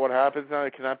 no matter what happens now,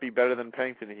 it cannot be better than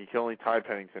Pennington. He can only tie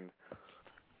Pennington.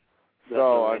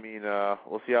 So, I mean,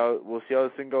 we'll see how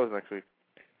this thing goes next week.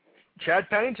 Chad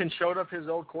Pennington showed up his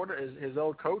old coach,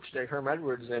 Herm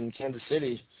Edwards, in Kansas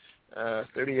City,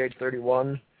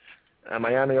 38-31.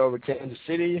 Miami over Kansas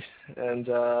City, and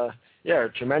a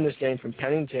tremendous game from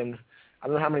Pennington. I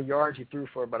don't know how many yards he threw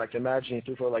for, but I can imagine he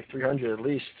threw for like 300 at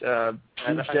least.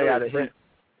 Huge day out of him.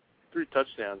 3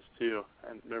 touchdowns too.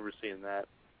 I've never seen that.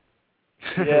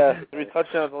 Yeah, 3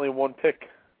 touchdowns, only 1 pick.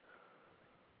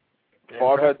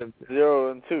 Favre had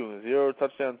 0 and 2. 0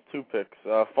 touchdowns, 2 picks.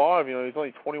 Favre, he's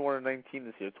only 21-19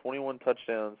 this year. 21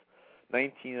 touchdowns,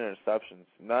 19 interceptions.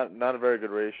 Not a very good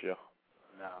ratio.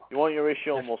 No. You want your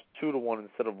ratio almost 2-to-1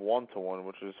 instead of 1-to-1,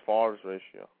 which is Favre's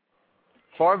ratio.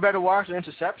 Favre better watch the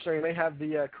interception. He may have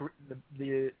the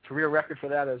career record for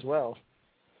that as well.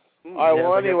 All right.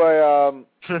 Well, anyway,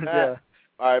 yeah.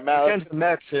 All right, Matt. Let's get the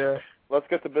Mets here. Let's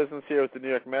get to business here with the New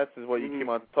York Mets. Is what you came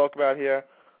on to talk about here,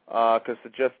 because the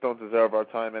Jets don't deserve our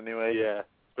time anyway. Yeah.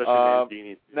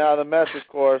 Especially now the Mets, of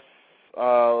course,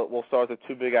 will start the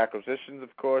 2 big acquisitions,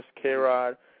 of course,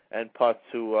 K-Rod and Putz.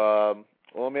 Who, well,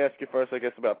 let me ask you first, I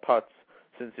guess, about Putz,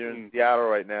 since you're in Seattle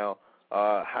right now.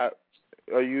 Have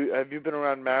you been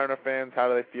around Mariner fans? How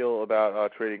do they feel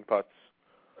about trading Putz?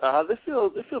 They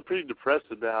feel pretty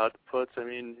depressed about Putz. I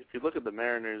mean, if you look at the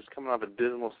Mariners coming off a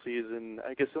dismal season,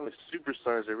 I guess the only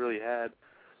superstars they really had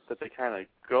that they kind of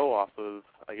go off of,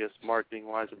 I guess,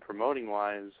 marketing-wise and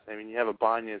promoting-wise. I mean, you have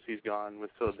Ibanez, he's gone with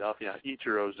Philadelphia.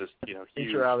 Ichiro's just,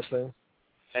 huge. Ichiro, obviously.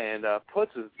 And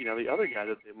Putz is, the other guy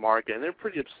that they market, and they're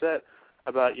pretty upset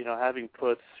about, having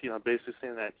Putz, basically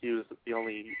saying that he was the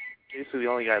only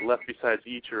guy left besides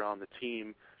Ichiro on the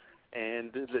team.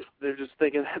 And they're just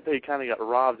thinking that they kind of got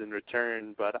robbed in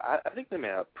return, but I think they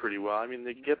made out pretty well. I mean,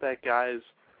 they can get back guys,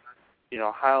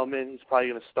 Heilman, he's probably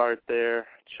going to start there.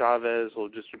 Chavez will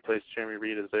just replace Jeremy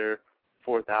Reed as their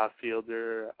 4th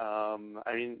outfielder. I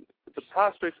mean, the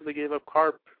prospects that they gave up,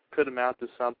 Carp could amount to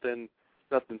something,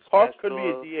 nothing special. Carp could be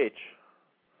a DH.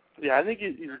 Yeah, I think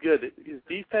he's good. His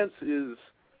defense is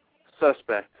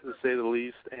suspect, to say the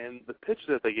least, and the pitch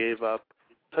that they gave up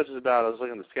touches about, I was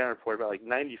looking at the scan report, about like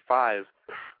 95.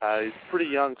 He's pretty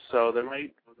young, so there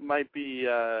might be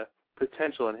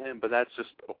potential in him, but that's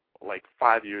just like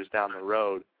 5 years down the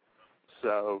road.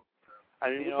 So,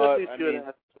 I mean,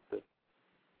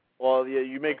 well, yeah,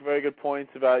 you make very good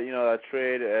points about, that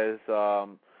trade as,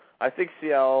 I think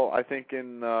Seattle,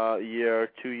 in a year or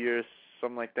 2 years,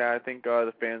 something like that, I think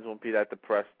the fans won't be that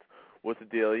depressed with the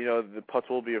deal. The Putz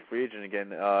will be a free agent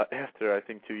again after, I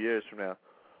think, 2 years from now.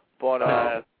 But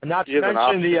not to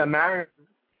mention the Mariners.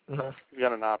 You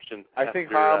got an option. I think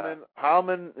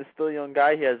Heilman is still a young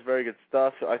guy. He has very good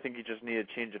stuff. So I think he just needed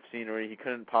a change of scenery. He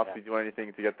couldn't possibly do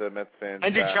anything to get the Mets fans.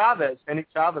 Andy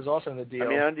Chavez also in the deal. I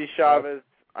mean, Andy Chavez.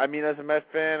 I mean, as a Mets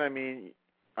fan, it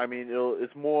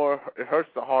hurts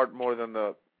the heart more than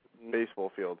the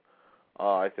baseball field.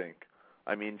 I think.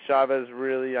 I mean, Chavez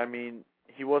really,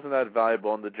 he wasn't that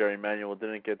valuable under Jerry Manuel,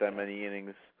 didn't get that many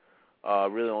innings.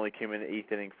 Really only came in the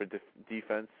 8th inning for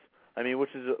defense.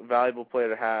 Which is a valuable player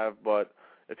to have, but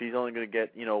if he's only going to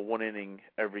get, 1 inning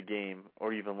every game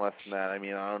or even less than that, I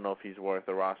don't know if he's worth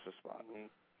a roster spot. You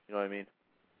know what I mean?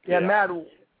 Yeah, Matt,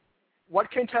 what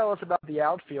can you tell us about the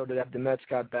outfielder that the Mets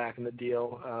got back in the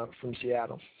deal from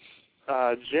Seattle?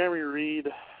 Jeremy Reed,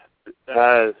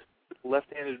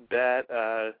 left-handed bat.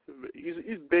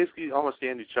 He's basically almost the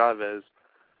Andy Chavez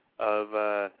of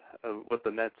what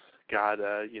the Mets got.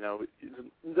 He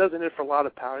doesn't hit for a lot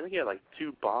of power. I think he had like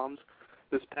 2 bombs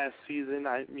this past season.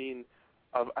 I think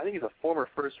he's a former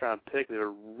first-round pick. They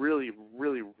were really,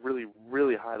 really, really,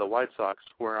 really high. The White Sox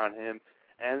were on him.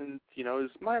 And, his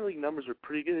minor league numbers were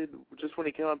pretty good. Just when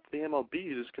he came up to the MLB,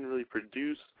 he just couldn't really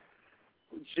produce.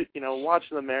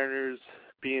 Watching the Mariners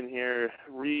being here,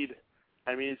 Reed,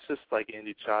 it's just like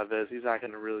Andy Chavez. He's not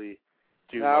going to really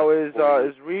do now, much. Now,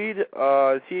 is Reed,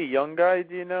 is he a young guy,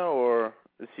 do you know, or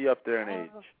is he up there in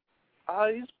age?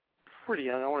 He's pretty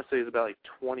young. I want to say he's about like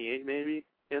 28 maybe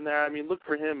in there. Look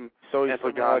for him. So he's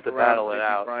like to battle it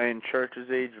out. Brian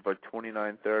Church's age, about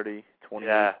 29, 30, 28.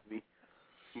 Yeah.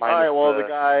 All right, well, the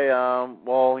guy,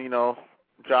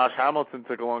 Josh Hamilton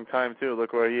took a long time, too.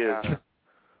 Look where he is.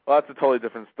 Well, that's a totally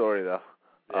different story, though.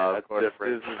 Yeah, of course,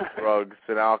 different. Business, drugs,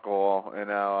 and alcohol, and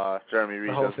now Jeremy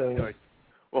Reed.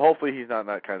 Well, hopefully he's not in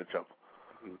that kind of trouble.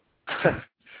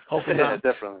 Hopefully not.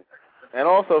 Definitely. And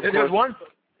also, of there's course...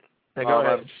 go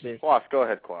ahead, Steve. Kwass, go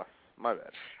ahead, Kwass. My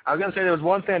bad. I was going to say there was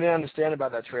one thing I didn't understand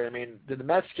about that trade. Did the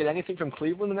Mets get anything from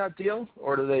Cleveland in that deal,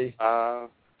 or do they...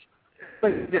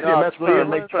 I'm trying to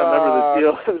remember the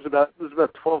deal. There's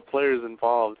about 12 players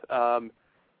involved.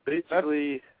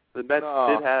 Basically, the Mets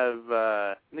did have,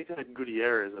 I think they had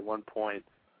Gutierrez at one point,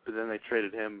 but then they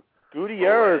traded him.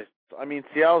 Gutierrez,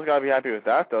 Seattle's got to be happy with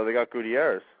that, though. They got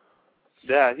Gutierrez.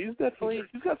 Yeah, he's got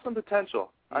some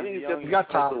potential. He's got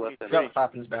top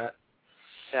in his bat.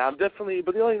 Yeah, I'm definitely,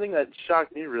 but the only thing that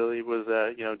shocked me really was,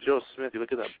 Joe Smith. You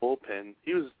look at that bullpen,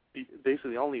 he was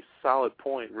basically the only solid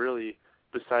point, really,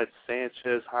 besides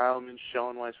Sanchez, Heilman,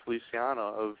 Schoenweiss,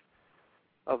 Feliciano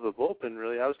of the bullpen,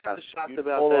 really. I was kind of shocked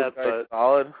about that, but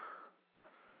solid.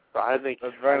 I think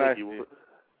that's very nice.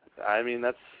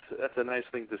 That's a nice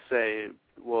thing to say.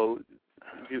 Well,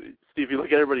 if you look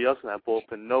at everybody else in that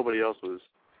bullpen, nobody else was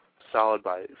solid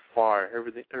by far.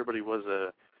 Everybody was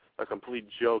a complete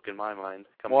joke in my mind.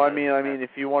 Well, if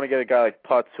you want to get a guy like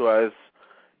Putz who has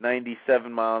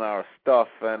 97-mile-an-hour stuff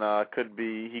and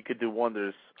he could do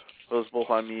wonders. Those both,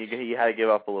 he had to give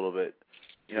up a little bit.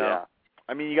 Yeah.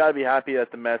 You got to be happy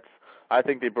that the Mets, I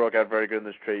think they broke out very good in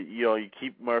this trade. You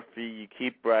keep Murphy, you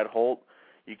keep Brad Holt,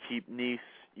 you keep Neese,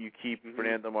 you keep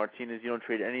Fernando Martinez. You don't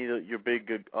trade any of your big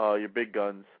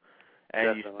guns, and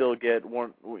Definitely. you still get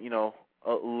one,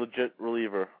 a legit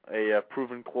reliever, a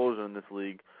proven closer in this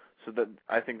league. So that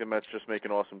I think the Mets just make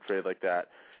an awesome trade like that.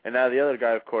 And now the other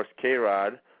guy, of course,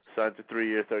 K-Rod, signed a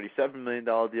 3-year, $37 million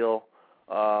deal.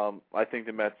 I think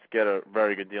the Mets get a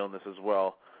very good deal in this as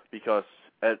well because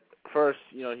at first,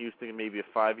 he was thinking maybe a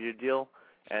 5-year deal,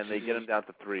 and they get him down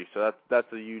to 3. So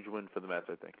that's a huge win for the Mets,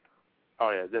 I think. Oh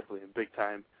yeah, definitely a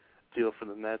big-time deal for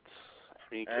the Mets.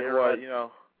 K-Rod,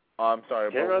 I'm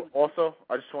sorry, but also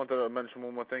I just wanted to mention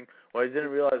one more thing. Well, I didn't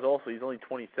realize also he's only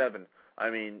 27.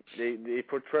 They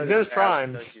portray his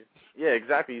prime. Yeah,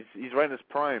 exactly. He's right in his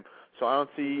prime. So I don't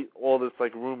see all this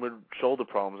rumored shoulder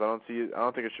problems. I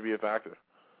don't think it should be a factor.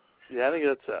 Yeah, I think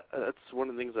that's one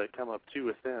of the things that come up too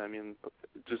with him.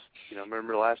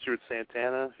 Remember last year with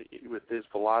Santana with his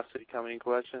velocity coming in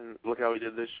question. Look how he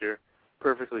did this year.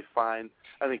 Perfectly fine.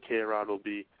 I think K-Rod will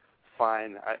be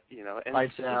fine. And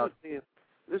lights out. This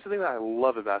is the thing that I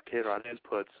love about K-Rod and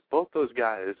Putz. Both those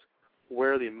guys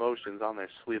wear the emotions on their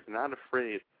sleeve. They're not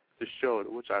afraid to show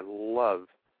it, which I love.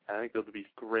 I think they'll be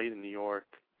great in New York.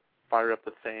 Fire up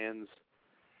the fans.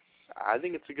 I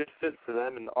think it's a good fit for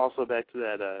them. And also back to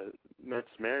that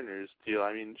Mets-Mariners deal,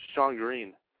 Sean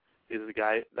Green is the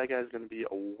guy. That guy's going to be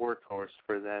a workhorse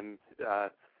for them.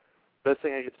 Best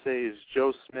thing I could say is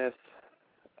Joe Smith,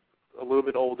 a little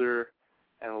bit older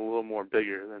and a little more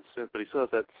bigger than Smith, but he still has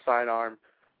that sidearm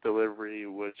delivery,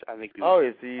 which I think he's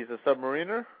a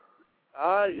submariner?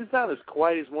 He's not as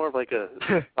quiet. He's more of like a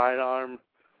sidearm,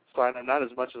 not as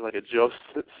much as like a Joe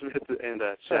Smith and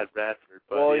Chad Bradford.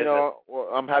 But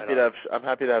I'm happy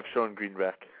to have Sean Green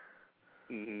back.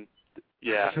 Mm-hmm.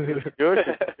 Yeah. Jewish?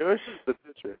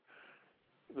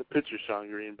 The pitcher Sean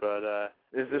Green, but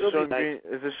is this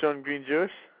Sean Green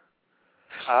Jewish?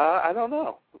 I don't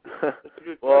know. That's a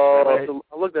good well, question.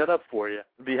 I'll look that up for you.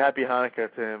 Be happy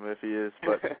Hanukkah to him if he is,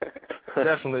 but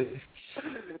definitely.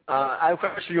 I have a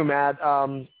question for you, Matt.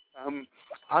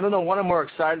 I don't know what I'm more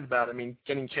excited about. I mean,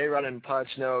 getting K-Rod and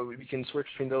Putz, we can switch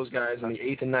between those guys in the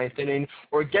 8th and 9th inning,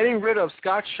 or getting rid of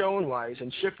Scott Schoenweiss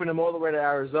and shipping him all the way to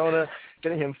Arizona,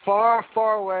 getting him far,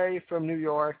 far away from New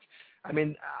York. I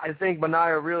mean, I think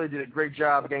Mania really did a great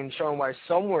job getting Schoenweiss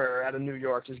somewhere out of New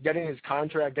York, just getting his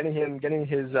contract, getting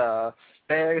his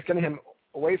bags, getting him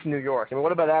away from New York. I mean,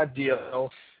 what about that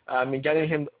deal? I mean, getting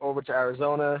him over to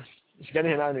Arizona, just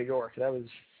getting him out of New York. That was an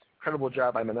incredible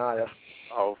job by Mania.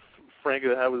 Oh, frankly,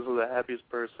 I was the happiest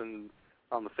person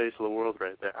on the face of the world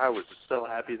right there. I was just so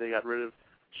happy they got rid of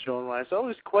Schoenweiss. I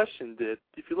always questioned it.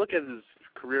 If you look at his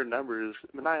career numbers,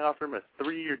 Mania offered him a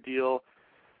 3-year deal.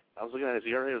 I was looking at his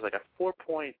ERA. It was like a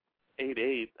 4.88.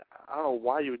 I don't know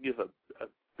why you would give a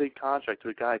big contract to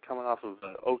a guy coming off of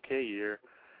an okay year.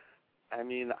 I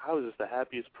mean, I was just the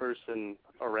happiest person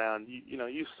around.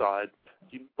 You saw it.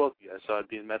 Both of you guys saw it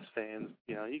being Mets fans.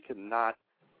 You could not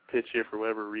pitch here for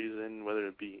whatever reason, whether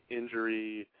it be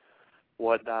injury,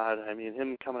 whatnot. I mean,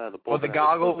 him coming out of the bullpen. Or the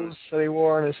goggles that he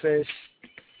wore on his face.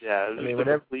 Yeah, it was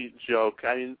a complete joke.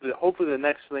 I mean, hopefully the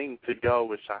next thing to go,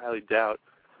 which I highly doubt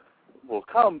will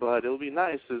come, but it'll be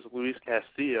nice, is Luis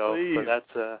Castillo. Please. But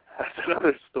that's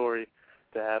another story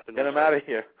to happen. Get him out of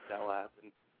here. That will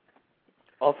happen.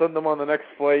 I'll send them on the next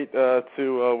flight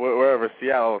to wherever,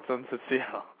 Seattle. Send them to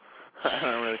Seattle. I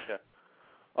don't really care.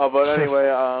 But anyway,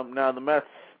 now the Mets,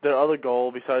 their other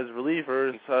goal besides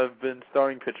relievers have been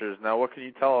starting pitchers. Now, what can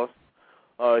you tell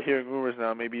us? Hearing rumors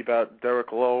now, maybe about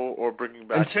Derek Lowe or bringing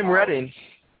back and Tim Redding.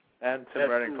 And Tim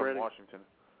Redding from Washington.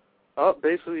 Oh,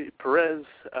 basically, Perez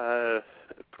and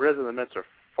the Mets are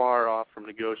far off from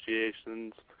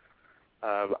negotiations.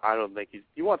 I don't think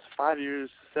he wants 5 years,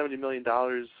 $70 million.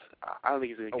 I don't think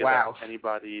he's going to give out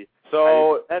anybody.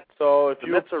 So the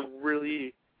Mets are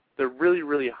really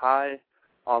high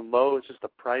on Lowe. It's just a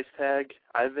price tag.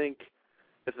 I think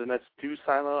if the Mets do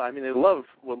sign Lowe, I mean, they love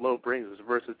what Lowe brings, his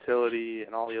versatility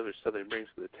and all the other stuff that he brings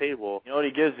to the table. You know what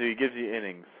he gives you? He gives you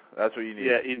innings. That's what you need.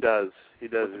 Yeah, he does.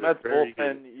 With the Mets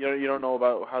bullpen, you don't know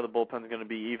about how the bullpen's going to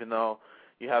be, even though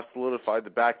you have solidified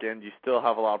the back end. You still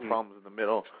have a lot of problems in the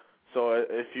middle. So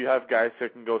if you have guys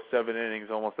that can go 7 innings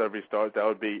almost every start, that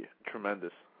would be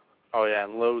tremendous. Oh, yeah,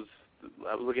 and Lowe's,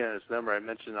 I was looking at his number I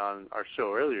mentioned on our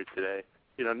show earlier today.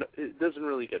 It doesn't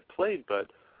really get played, but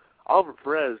Oliver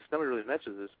Perez, nobody really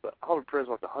mentions this, but Oliver Perez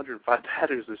walked 105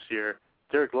 batters this year.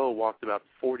 Derek Lowe walked about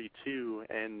 42,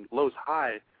 and Lowe's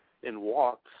high in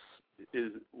walks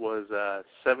was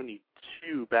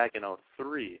 72 back in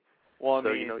 2003. Well, I so,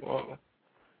 mean,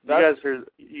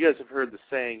 you guys have heard the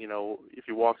saying, if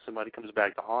you walk somebody, comes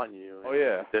back to haunt you. Oh,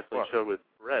 yeah. It definitely showed with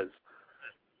Perez.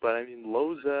 But, I mean,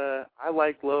 Lowe's, I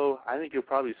like Lowe. I think he'll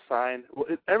probably sign. Well,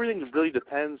 everything really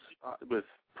depends with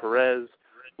Perez,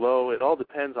 Lowe. It all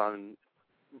depends on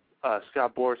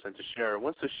Scott Boras and Teixeira.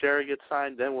 Once Teixeira gets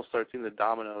signed, then we'll start seeing the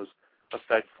dominoes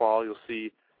effect fall. You'll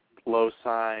see Lowe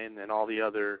sign and all the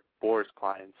other Boras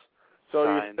clients So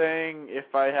sign. you're saying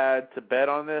if I had to bet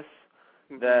on this,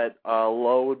 that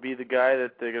Lowe would be the guy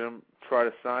that they're going to try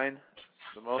to sign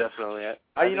the most? Definitely.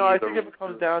 I think if it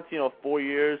comes down to 4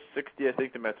 years, 60, I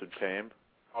think the Mets would pay him.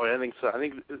 Oh, I think so. I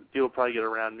think the deal will probably get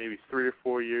around maybe 3 or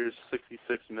 4 years,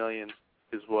 $66 million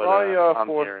is what I'm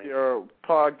hearing.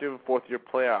 Probably give a 4th-year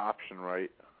player option,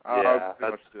 right? Yeah,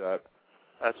 pretty much do that.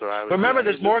 That's what I would. Remember,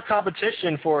 there's more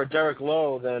competition for Derek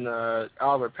Lowe than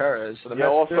Oliver Perez. So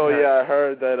I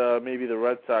heard that maybe the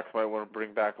Red Sox might want to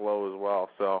bring back Lowe as well.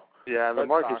 So yeah, the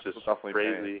market's just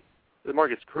crazy. The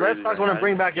market's crazy. Red Sox want to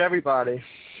bring back everybody.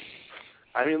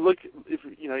 I mean, look, if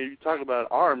you talk about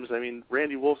arms. I mean,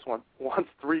 Randy Wolf wants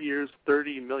 3 years,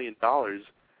 $30 million.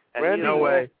 And Randy, no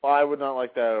way. Well, I would not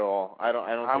like that at all. I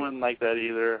wouldn't like that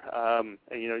either.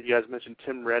 And you guys mentioned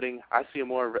Tim Redding. I see him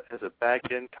more as a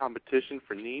back-end competition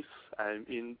for Nice. I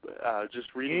mean, just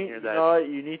reading here that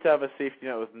you need to have a safety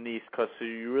net with Nice because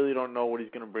you really don't know what he's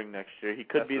going to bring next year. He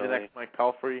could be the next Mike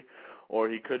Pelfrey, or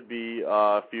he could be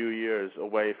a few years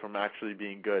away from actually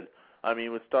being good. I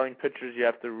mean, with starting pitchers, you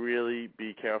have to really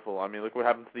be careful. I mean, look what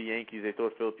happened to the Yankees. They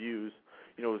thought Philip Hughes,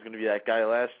 was going to be that guy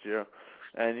last year.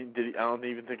 And I don't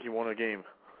even think he won a game.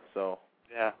 So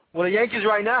yeah. Well, the Yankees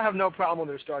right now have no problem with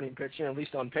their starting pitching, at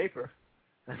least on paper.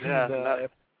 Yeah.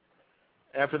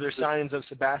 After their signings of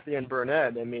Sabathia and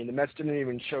Burnett, I mean, the Mets didn't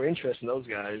even show interest in those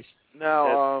guys.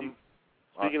 Now,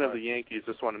 speaking of the Yankees,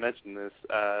 just want to mention this.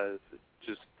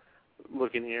 Just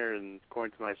looking here, and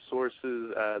according to my sources,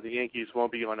 the Yankees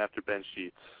won't be going after Ben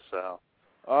Sheets. So.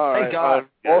 All right. Thank God.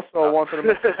 Also wanted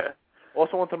to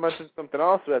Also want to mention something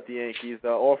else about the Yankees.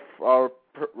 Are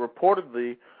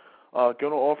reportedly going to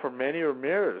offer Manny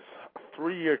Ramirez a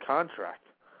 3-year contract.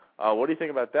 What do you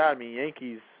think about that? I mean,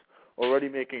 Yankees already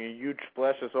making a huge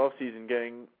splash this offseason,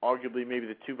 getting arguably maybe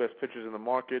the 2 best pitchers in the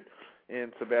market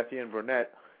in Sabathia and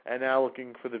Burnett, and now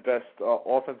looking for the best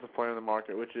offensive player in the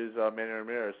market, which is Manny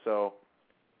Ramirez. So,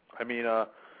 I mean,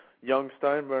 young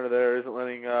Steinbrenner there isn't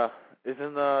going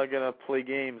to play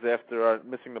games after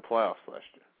missing the playoffs last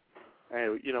year. Hey,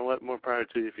 you know what? More power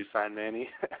to you if you sign Manny.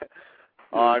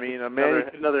 I mean,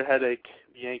 another headache.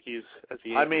 Yankees as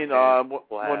the Yankees. I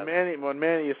mean, when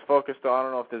Manny is focused on, I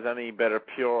don't know if there's any better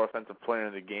pure offensive player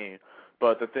in the game.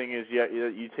 But the thing is,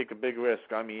 you take a big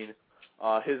risk. I mean,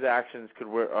 his actions could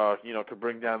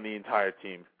bring down the entire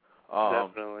team.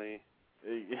 Definitely.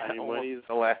 I mean, when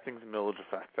the lasting Millage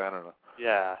effect. I don't know.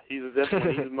 Yeah, he's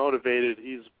motivated.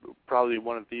 He's probably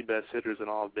one of the best hitters in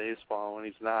all of baseball. When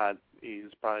he's not,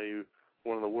 he's probably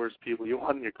one of the worst people you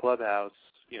want in your clubhouse.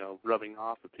 Rubbing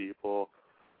off of people.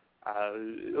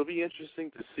 It'll be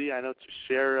interesting to see. I know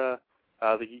Teixeira,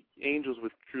 the Angels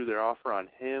withdrew their offer on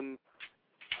him.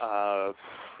 The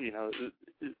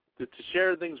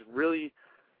Teixeira thing's really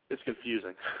it's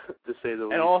confusing to say the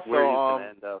least. And also, where he's going to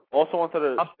end up. Also wanted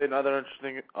to say another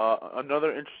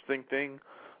interesting thing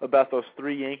about those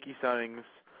 3 Yankee signings.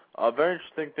 A very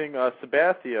interesting thing,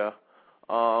 Sabathia.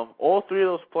 All 3 of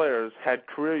those players had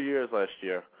career years last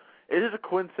year. It is a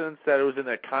coincidence that it was in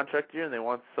their contract year and they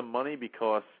wanted some money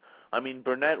because, I mean,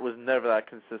 Burnett was never that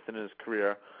consistent in his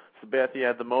career. Sabathia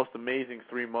had the most amazing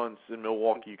 3 months in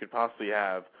Milwaukee you could possibly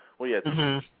have. Well, he had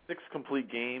 6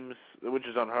 complete games, which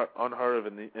is unheard of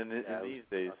in these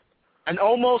days. An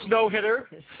almost no-hitter.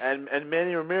 And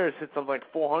Manny Ramirez hit something like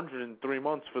 400 in 3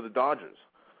 months for the Dodgers.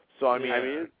 So, I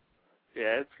mean,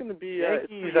 yeah, it's going to be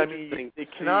Yankees, they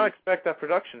cannot expect that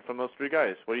production from those 3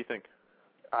 guys. What do you think?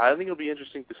 I think it'll be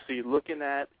interesting to see. Looking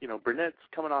at, Burnett's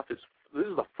coming off this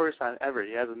is the first time ever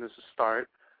he hasn't missed a start.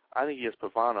 I think he has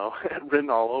Pavano written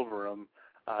all over him,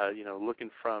 looking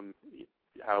from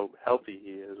how healthy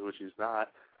he is, which he's not.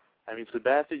 I mean,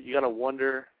 Sabathia, you got to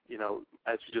wonder,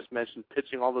 as you just mentioned,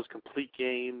 pitching all those complete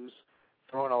games,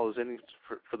 throwing all those innings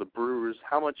for the Brewers,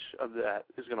 how much of that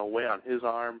is going to weigh on his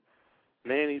arm?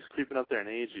 Manny's creeping up there in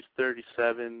age. He's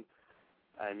 37.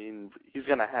 I mean, he's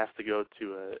going to have to go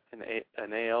to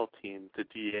an AL team to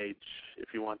DH if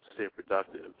he wants to stay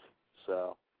productive.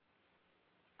 So.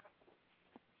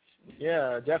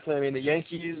 Yeah, definitely. I mean, the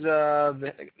Yankees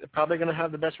they're probably going to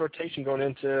have the best rotation going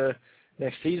into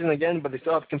next season again, but they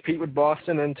still have to compete with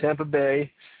Boston and Tampa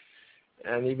Bay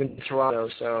and even Toronto.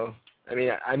 So, I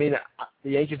mean,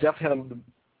 the Yankees definitely have the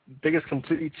biggest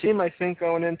complete team, I think,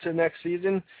 going into next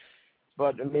season.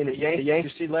 But, I mean, the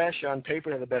Yankees see last year on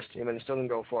paper had the best team, and they still didn't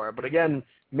go far. But, again,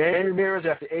 Manny Ramirez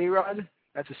after A-Rod,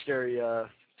 that's a scary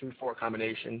 2-4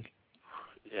 combination.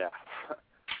 Yeah.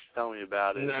 Tell me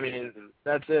about it. I mean,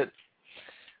 that's it.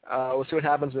 We'll see what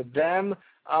happens with them.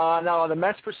 Now, are the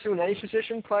Mets pursuing any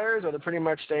position players, or are they pretty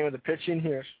much staying with the pitching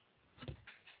here?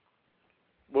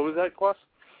 What was that, Kwass?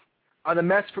 Are the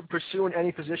Mets pursuing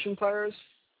any position players?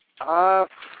 Not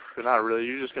really.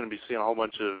 You're just going to be seeing a whole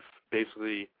bunch of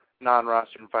basically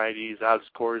non-roster invitees. Alex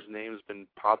Cora's name has been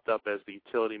popped up as the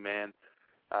utility man,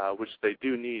 which they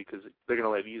do need because they're going to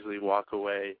let Easley walk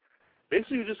away.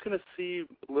 Basically, you're just going to see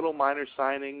little minor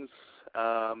signings,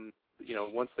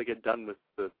 once they get done with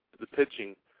the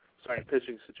pitching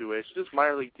situation. Just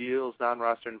minor league deals,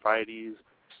 non-roster invitees,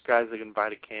 guys they can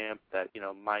invite to camp that,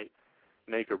 might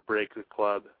make or break the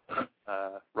club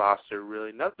roster,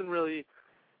 really. Nothing really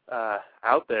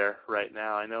out there right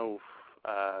now. I know,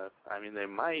 they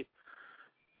might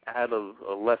add a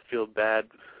left field bat.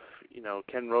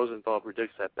 Ken Rosenthal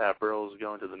predicts that Pat Burrell is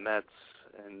going to the Mets.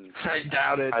 And I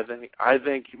doubt it. I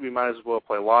think we might as well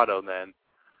play Lotto then,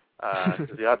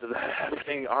 because the odds of that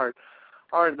happening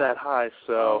aren't that high.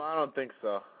 So I don't think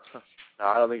so. No,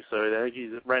 I don't think so. I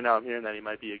think right now I'm hearing that he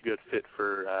might be a good fit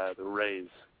for the Rays.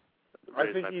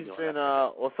 I think he's been.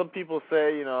 Some people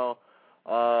say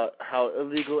how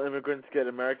illegal immigrants get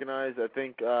Americanized. I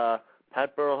think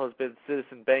Pat Burrell has been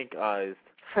Citizen Bank-ized.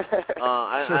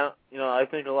 I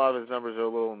think a lot of his numbers are a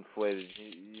little inflated.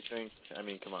 You think? I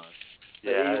mean, come on.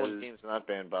 Yeah, 81 games in that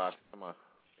bandbox. Come on.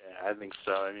 Yeah, I think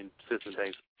so. I mean, Citizen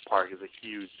Bank Park is a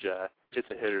huge. It's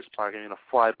a hitter's park. I mean, a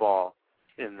fly ball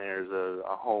in there is a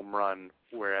home run.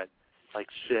 Where at like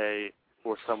Shea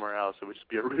or somewhere else, it would just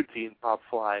be a routine pop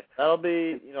fly. That'll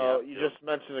be, you just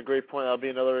mentioned a great point. That'll be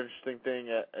another interesting thing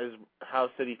as how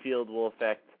Citi Field will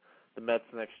affect the Mets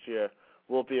next year.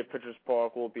 Will it be a pitcher's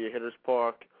park? Will it be a hitter's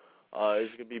park? Is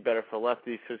it going to be better for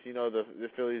lefties? Because, the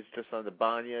Phillies just on the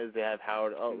Banyas. They have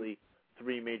Howard Utley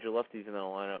three major lefties in that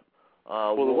lineup.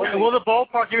 Will the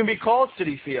ballpark even be called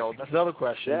Citi Field? That's another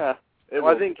question. Yeah.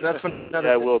 I think that's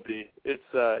it will be.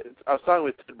 I was talking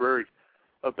with Ted Berg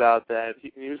about that.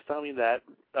 He was telling me that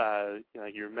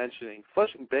you were mentioning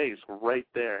Flushing Bay is right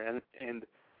there, and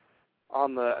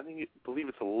on the believe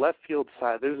it's the left field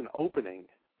side. There's an opening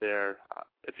there.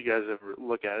 If you guys ever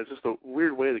look at it, it's just a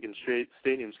weird way the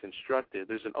stadium's constructed.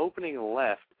 There's an opening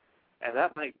left, and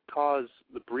that might cause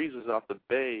the breezes off the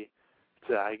bay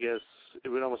to, I guess, it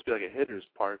would almost be like a hitter's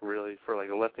park, really, for like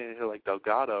a left-handed hitter like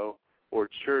Delgado or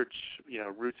Church.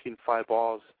 Routine fly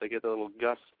balls. They get the little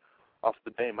gust off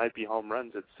the bay. Might be home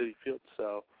runs at Citi Field.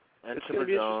 So and it's going to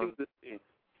be interesting to see.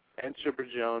 And Chipper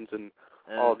Jones and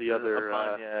all the other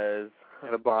Ibanez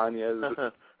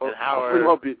and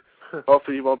Howard.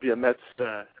 Hopefully he won't be a Mets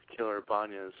killer.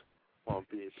 Ibanez won't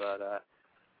be, but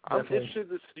I'm interested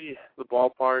to see the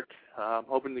ballpark. I'm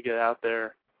hoping to get out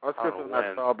there. Let's go to the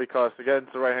Mets all because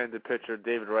against the right-handed pitcher,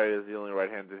 David Wright is the only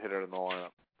right-handed hitter in the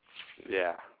lineup.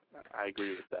 Yeah, I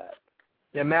agree with that.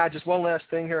 Yeah, Matt, just one last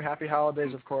thing here. Happy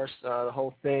holidays, of course, the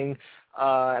whole thing.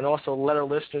 And also let our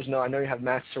listeners know, I know you have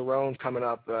Matt Cerrone coming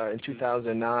up in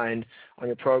 2009 on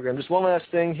your program. Just one last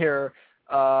thing here.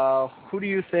 Who do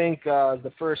you think is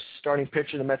the first starting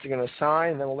pitcher the Mets are going to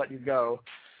sign? And then we'll let you go.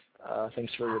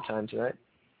 Thanks for your time tonight.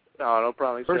 No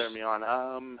problem. Thanks for having me on.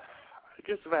 I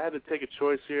guess if I had to take a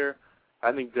choice here,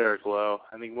 I think Derek Lowe.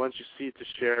 I think once you see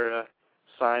Teixeira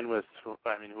sign with,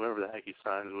 whoever the heck he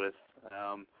signs with,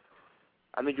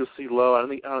 I think you'll see Lowe. I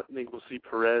don't think we'll see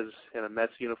Perez in a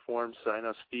Mets uniform. So I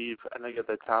know Steve, I know you got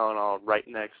that Tylenol right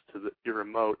next to your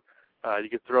remote. You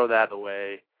could throw that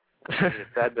away. If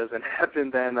that doesn't happen,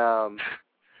 then I don't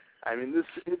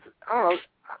know.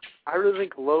 I really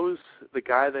think Lowe's the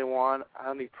guy they want. I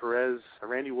don't think Perez,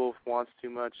 Randy Wolf wants too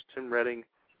much. Tim Redding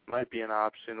might be an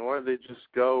option, or they just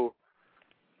go,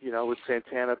 with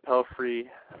Santana, Pelfrey,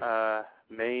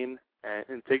 Maine,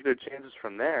 and take their chances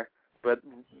from there. But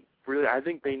really, I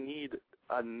think they need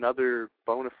another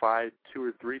bona fide 2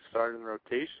 or 3 start in the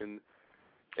rotation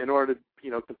in order to,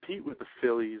 compete with the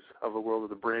Phillies of the world or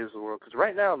the Braves of the world. Because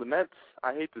right now, the Mets,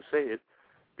 I hate to say it,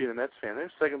 being a Mets fan,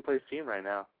 they're second-place team right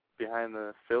now behind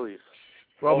the Phillies.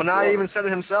 Well, Minaya even said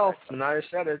it himself. Minaya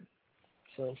said it.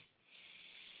 So.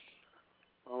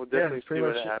 Well, we'll definitely see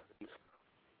what happens.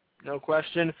 No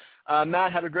question.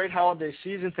 Matt, have a great holiday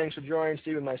season. Thanks for joining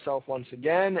Steve and myself once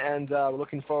again. And we're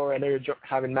looking forward. I know you're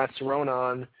having Matt Cerrone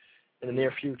on in the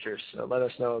near future, so let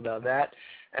us know about that.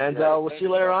 And we'll see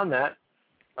you later on, Matt.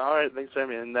 All right, thanks,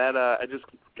 Sammy. And that I just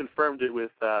confirmed it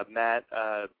with Matt.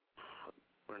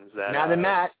 When is that? Matt and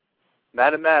Matt.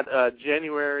 Matt and Matt.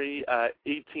 January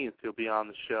 18th, he'll be on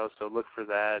the show, so look for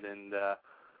that and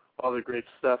all the great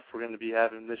stuff we're going to be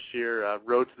having this year.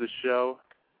 Road to the show.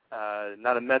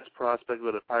 Not a Mets prospect,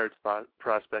 but a Pirates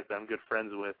prospect I'm good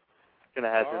friends with. Going to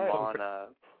have him on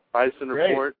Bison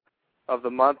Report of the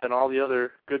month and all the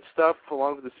other good stuff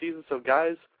along with the season. So,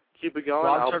 guys, keep it going.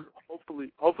 I'll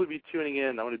hopefully be tuning in.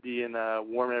 I'm going to be in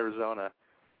warm Arizona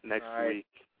next week.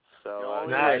 So,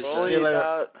 nice.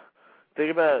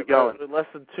 Think about it. Less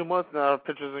than 2 months now of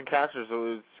pitchers and catchers,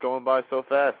 so it's going by so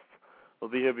fast. We'll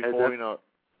be here before we know it.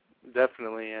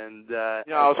 Definitely, and I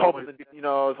was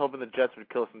hoping the Jets would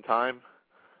kill some time,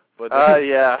 but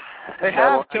yeah, they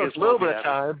have killed a little bit of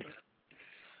time.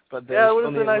 But yeah, it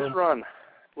was a nice run.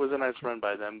 It was a nice run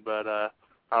by them, but I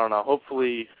don't know.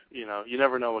 Hopefully, you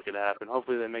never know what could happen.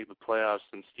 Hopefully, they make the playoffs,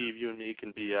 and Steve, you and me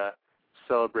can be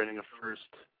celebrating a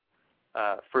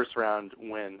first round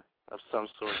win of some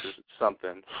sort or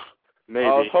something. Maybe. I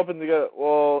was hoping to get.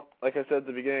 Well, like I said at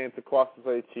the beginning, it's a Kwass to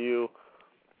say to you.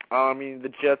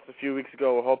 The Jets a few weeks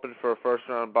ago were hoping for a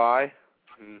first-round bye,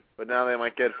 but now they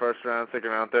might get first round, second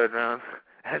round, third round,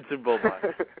 and Super Bowl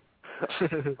bye.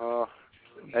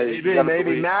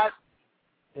 Maybe Matt.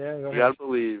 Yeah, you gotta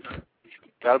believe.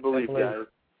 Gotta believe, guys.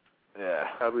 Yeah.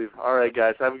 Gotta believe. All right,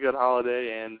 guys. Have a good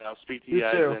holiday, and I'll speak to you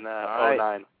guys in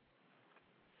 09.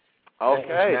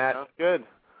 Okay, sounds good.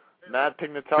 Matt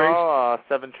Pignataro,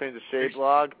 7 Train to Shea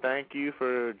blog. Thank you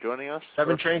for joining us.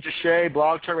 7 Train to Shea,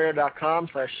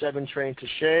 blogtalkradio.com/7 Train to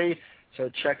Shea. So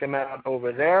check them out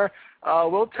over there.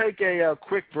 We'll take a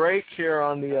quick break here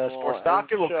on the Sports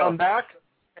Docket. We'll come back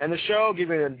and the show, give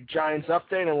you a Giants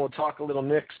update, and we'll talk a little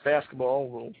Knicks basketball.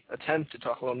 We'll attempt to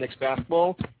talk a little Knicks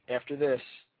basketball after this.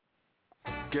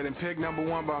 Getting pick number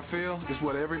 1 by Phil is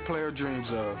what every player dreams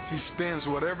of. He spends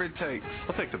whatever it takes.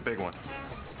 I'll take the big one.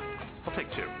 I'll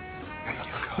take 2.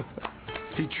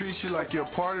 He treats you like you're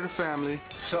part of the family.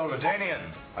 So,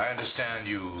 Ladanian, I understand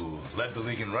you led the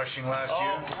league in rushing last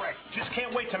year? Oh, correct. Just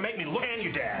can't wait to make me look at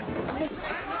you, Dad.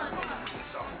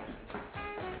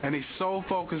 and he's so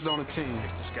focused on the team. The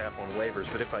scap on waivers,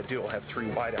 but if I do, I'll have 3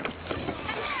 wideouts.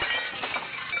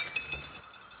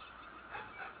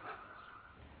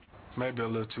 Maybe a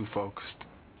little too focused.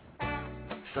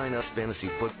 Sign up fantasy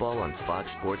football on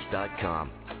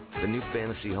FoxSports.com. The new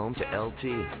fantasy home to LT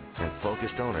and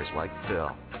focused owners like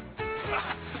Phil.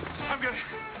 I'm good.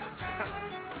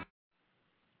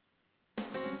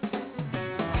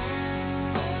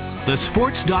 The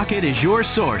Sports Docket is your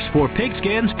source for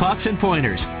pigskins, pucks, and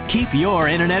pointers. Keep your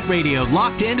internet radio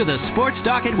locked into the Sports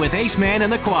Docket with Aceman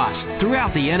and the Kwass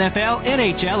throughout the NFL,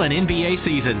 NHL, and NBA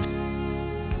seasons.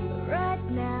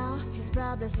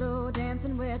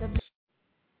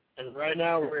 And right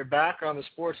now we're back on the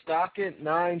Sports Docket,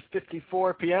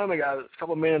 9:54 p.m. We got a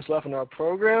couple minutes left in our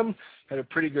program. Had a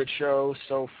pretty good show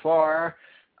so far.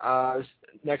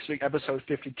 Next week, episode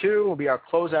 52, will be our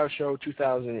closeout show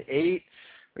 2008.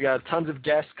 We got tons of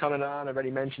guests coming on. I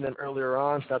already mentioned them earlier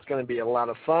on, so that's going to be a lot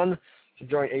of fun. So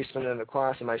join Aceman and the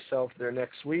Kwass and myself there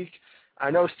next week.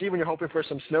 I know, Steven, you're hoping for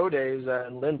some snow days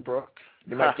in Lynbrook.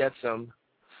 You might get some.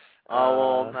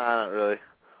 Oh, well, nah, not really.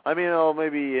 I mean,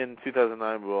 maybe in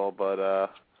 2009 we will, but I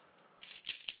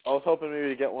was hoping maybe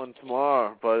to get one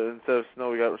tomorrow, but instead of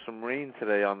snow, we got some rain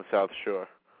today on the South Shore.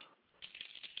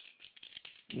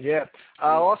 Yeah.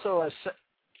 Also,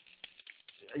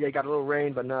 yeah, got a little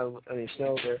rain, but not any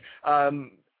snow there.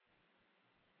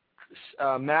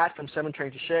 Matt from 7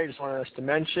 Train to Shea just wanted us to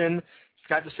mention,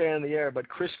 forgot to say it on the air, but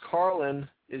Chris Carlin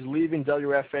is leaving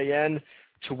WFAN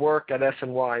to work at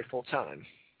SNY full-time.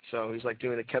 So he's like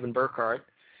doing the Kevin Burkhardt,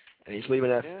 and he's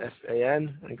leaving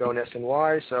FAN and going to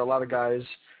SNY. So a lot of guys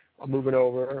are moving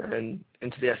over and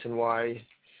into the SNY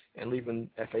and leaving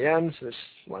FAN. So just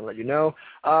want to let you know.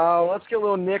 Let's get a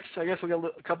little Knicks. I guess we'll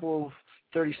get a couple of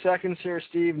 30 seconds here,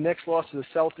 Steve. Knicks lost to the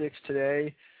Celtics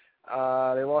today.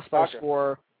 They lost by a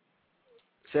score.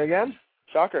 Say again?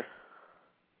 Shocker,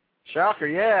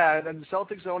 yeah. And the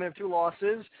Celtics only have 2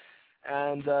 losses.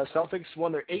 And Celtics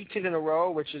won their 18th in a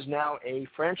row, which is now a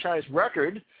franchise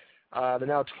record. They're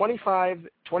now 26-2.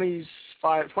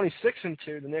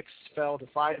 The Knicks fell to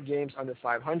 5 games under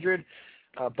 500.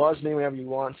 Buzz me whenever you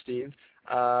want, Steve.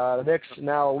 The Knicks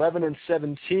now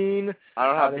 11-17. I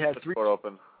don't have they had 3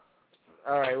 open.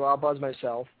 All right, well, I'll buzz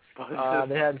myself. They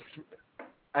had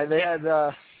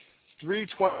 3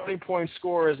 20-point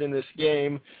scorers in this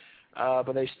game,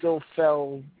 but they still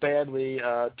fell badly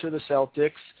to the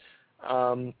Celtics.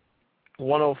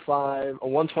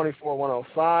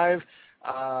 124-105.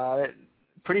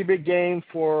 Pretty big game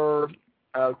for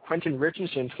Quentin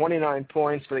Richardson, 29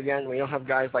 points. But again, we don't have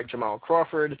guys like Jamal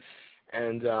Crawford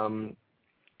and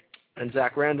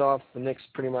Zach Randolph. The Knicks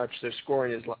pretty much, their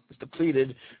scoring is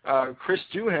depleted. Chris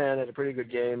Duhan had a pretty good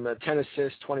game, 10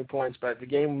 assists, 20 points. But the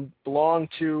game belonged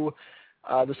to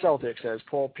the Celtics, as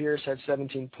Paul Pierce had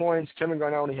 17 points. Kevin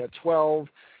Garnett only had 12,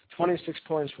 26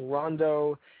 points for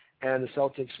Rondo. And the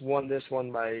Celtics won this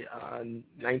one by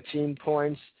 19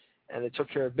 points, and they took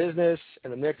care of business.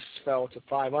 And the Knicks fell to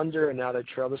 5 under, and now they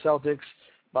trail the Celtics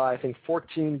by, I think,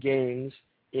 14 games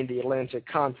in the Atlantic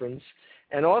Conference.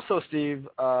 And also, Steve,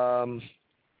 I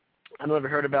don't know if you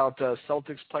heard about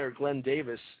Celtics player Glenn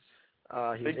Davis. He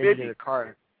was injured in a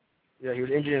car. Yeah, he was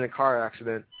injured in a car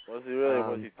accident. Was he really?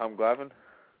 Was he Tom Glavine?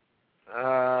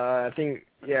 I think,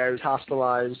 yeah, he was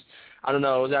hospitalized. I don't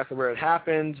know exactly where it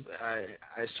happened. I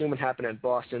assume it happened at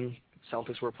Boston.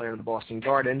 Celtics were playing in the Boston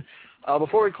Garden.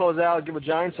 Before we close out, give a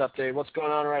Giants update. What's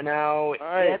going on right now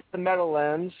at the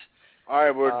Meadowlands? All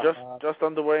right, we're just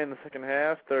underway in the second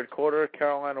half, third quarter.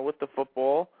 Carolina with the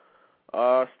football,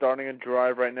 starting a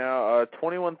drive right now.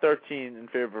 21-13 in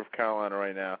favor of Carolina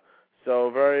right now. So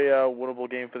very winnable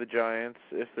game for the Giants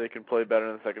if they can play better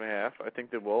in the second half. I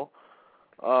think they will.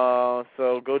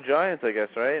 So go Giants, I guess,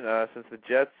 right? Since the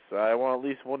Jets, I want at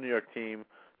least one New York team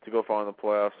to go far in the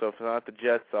playoffs. So if it's not the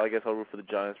Jets, I guess I'll root for the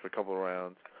Giants for a couple of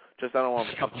rounds. Just I don't want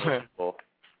them to win the Super Bowl.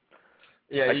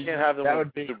 Yeah, I can't have them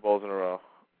win 2 Super Bowls in a row.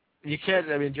 You can't.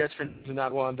 I mejets fans do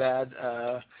not want that.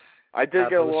 I did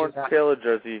get a Lawrence Taylor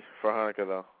jersey for Hanukkah,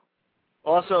 though.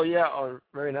 Also, yeah,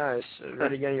 very nice.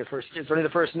 Already getting your first. It's only the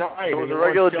first night. If it was a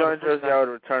regular Giants jersey, I would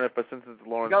return it, but since it's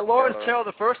Lawrence, you got Lawrence Taylor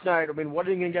the first night. I mean, what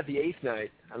are you gonna get the 8th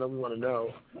night? I know we want to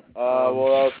know. Well, that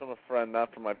was from a friend,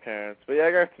 not from my parents. But yeah,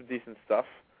 I got some decent stuff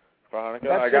for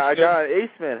Hanukkah. I got an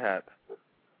Aceman hat.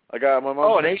 I got my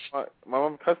mom. My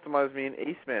mom customized me an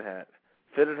Aceman hat,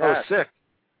 fitted hat. Oh, sick.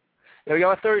 Yeah, we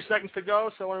got 30 seconds to go,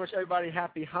 so I want to wish everybody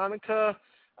happy Hanukkah.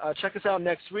 Check us out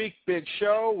next week. Big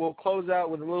show. We'll close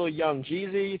out with a little Young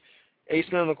Jeezy.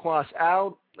 Aceman and the Kwass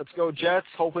out. Let's go Jets.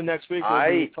 Hopefully next week we'll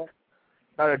be talking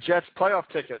about our Jets playoff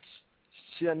tickets.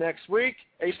 See you next week.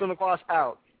 Aceman and the Kwass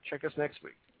out. Check us next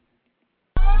week.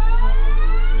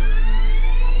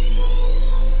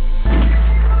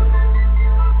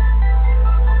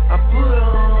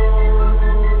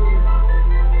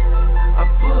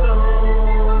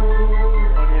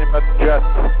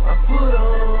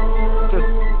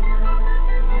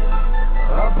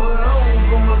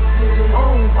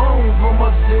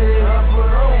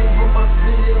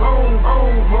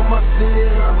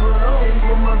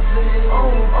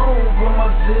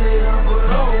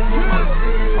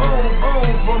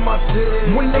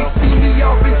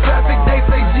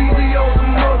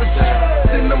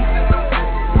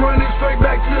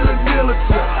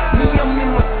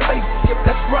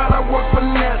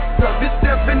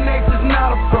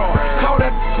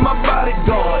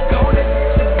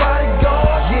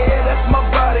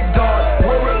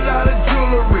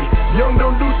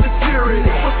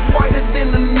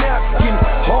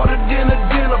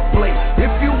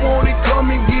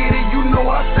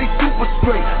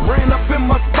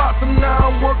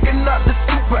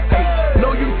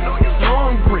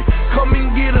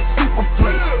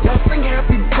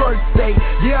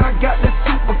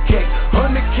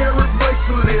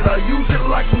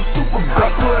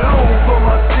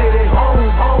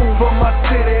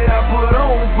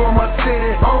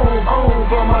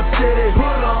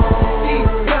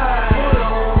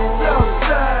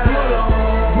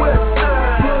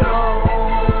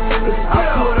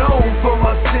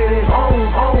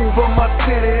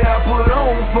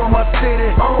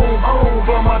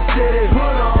 city, hood.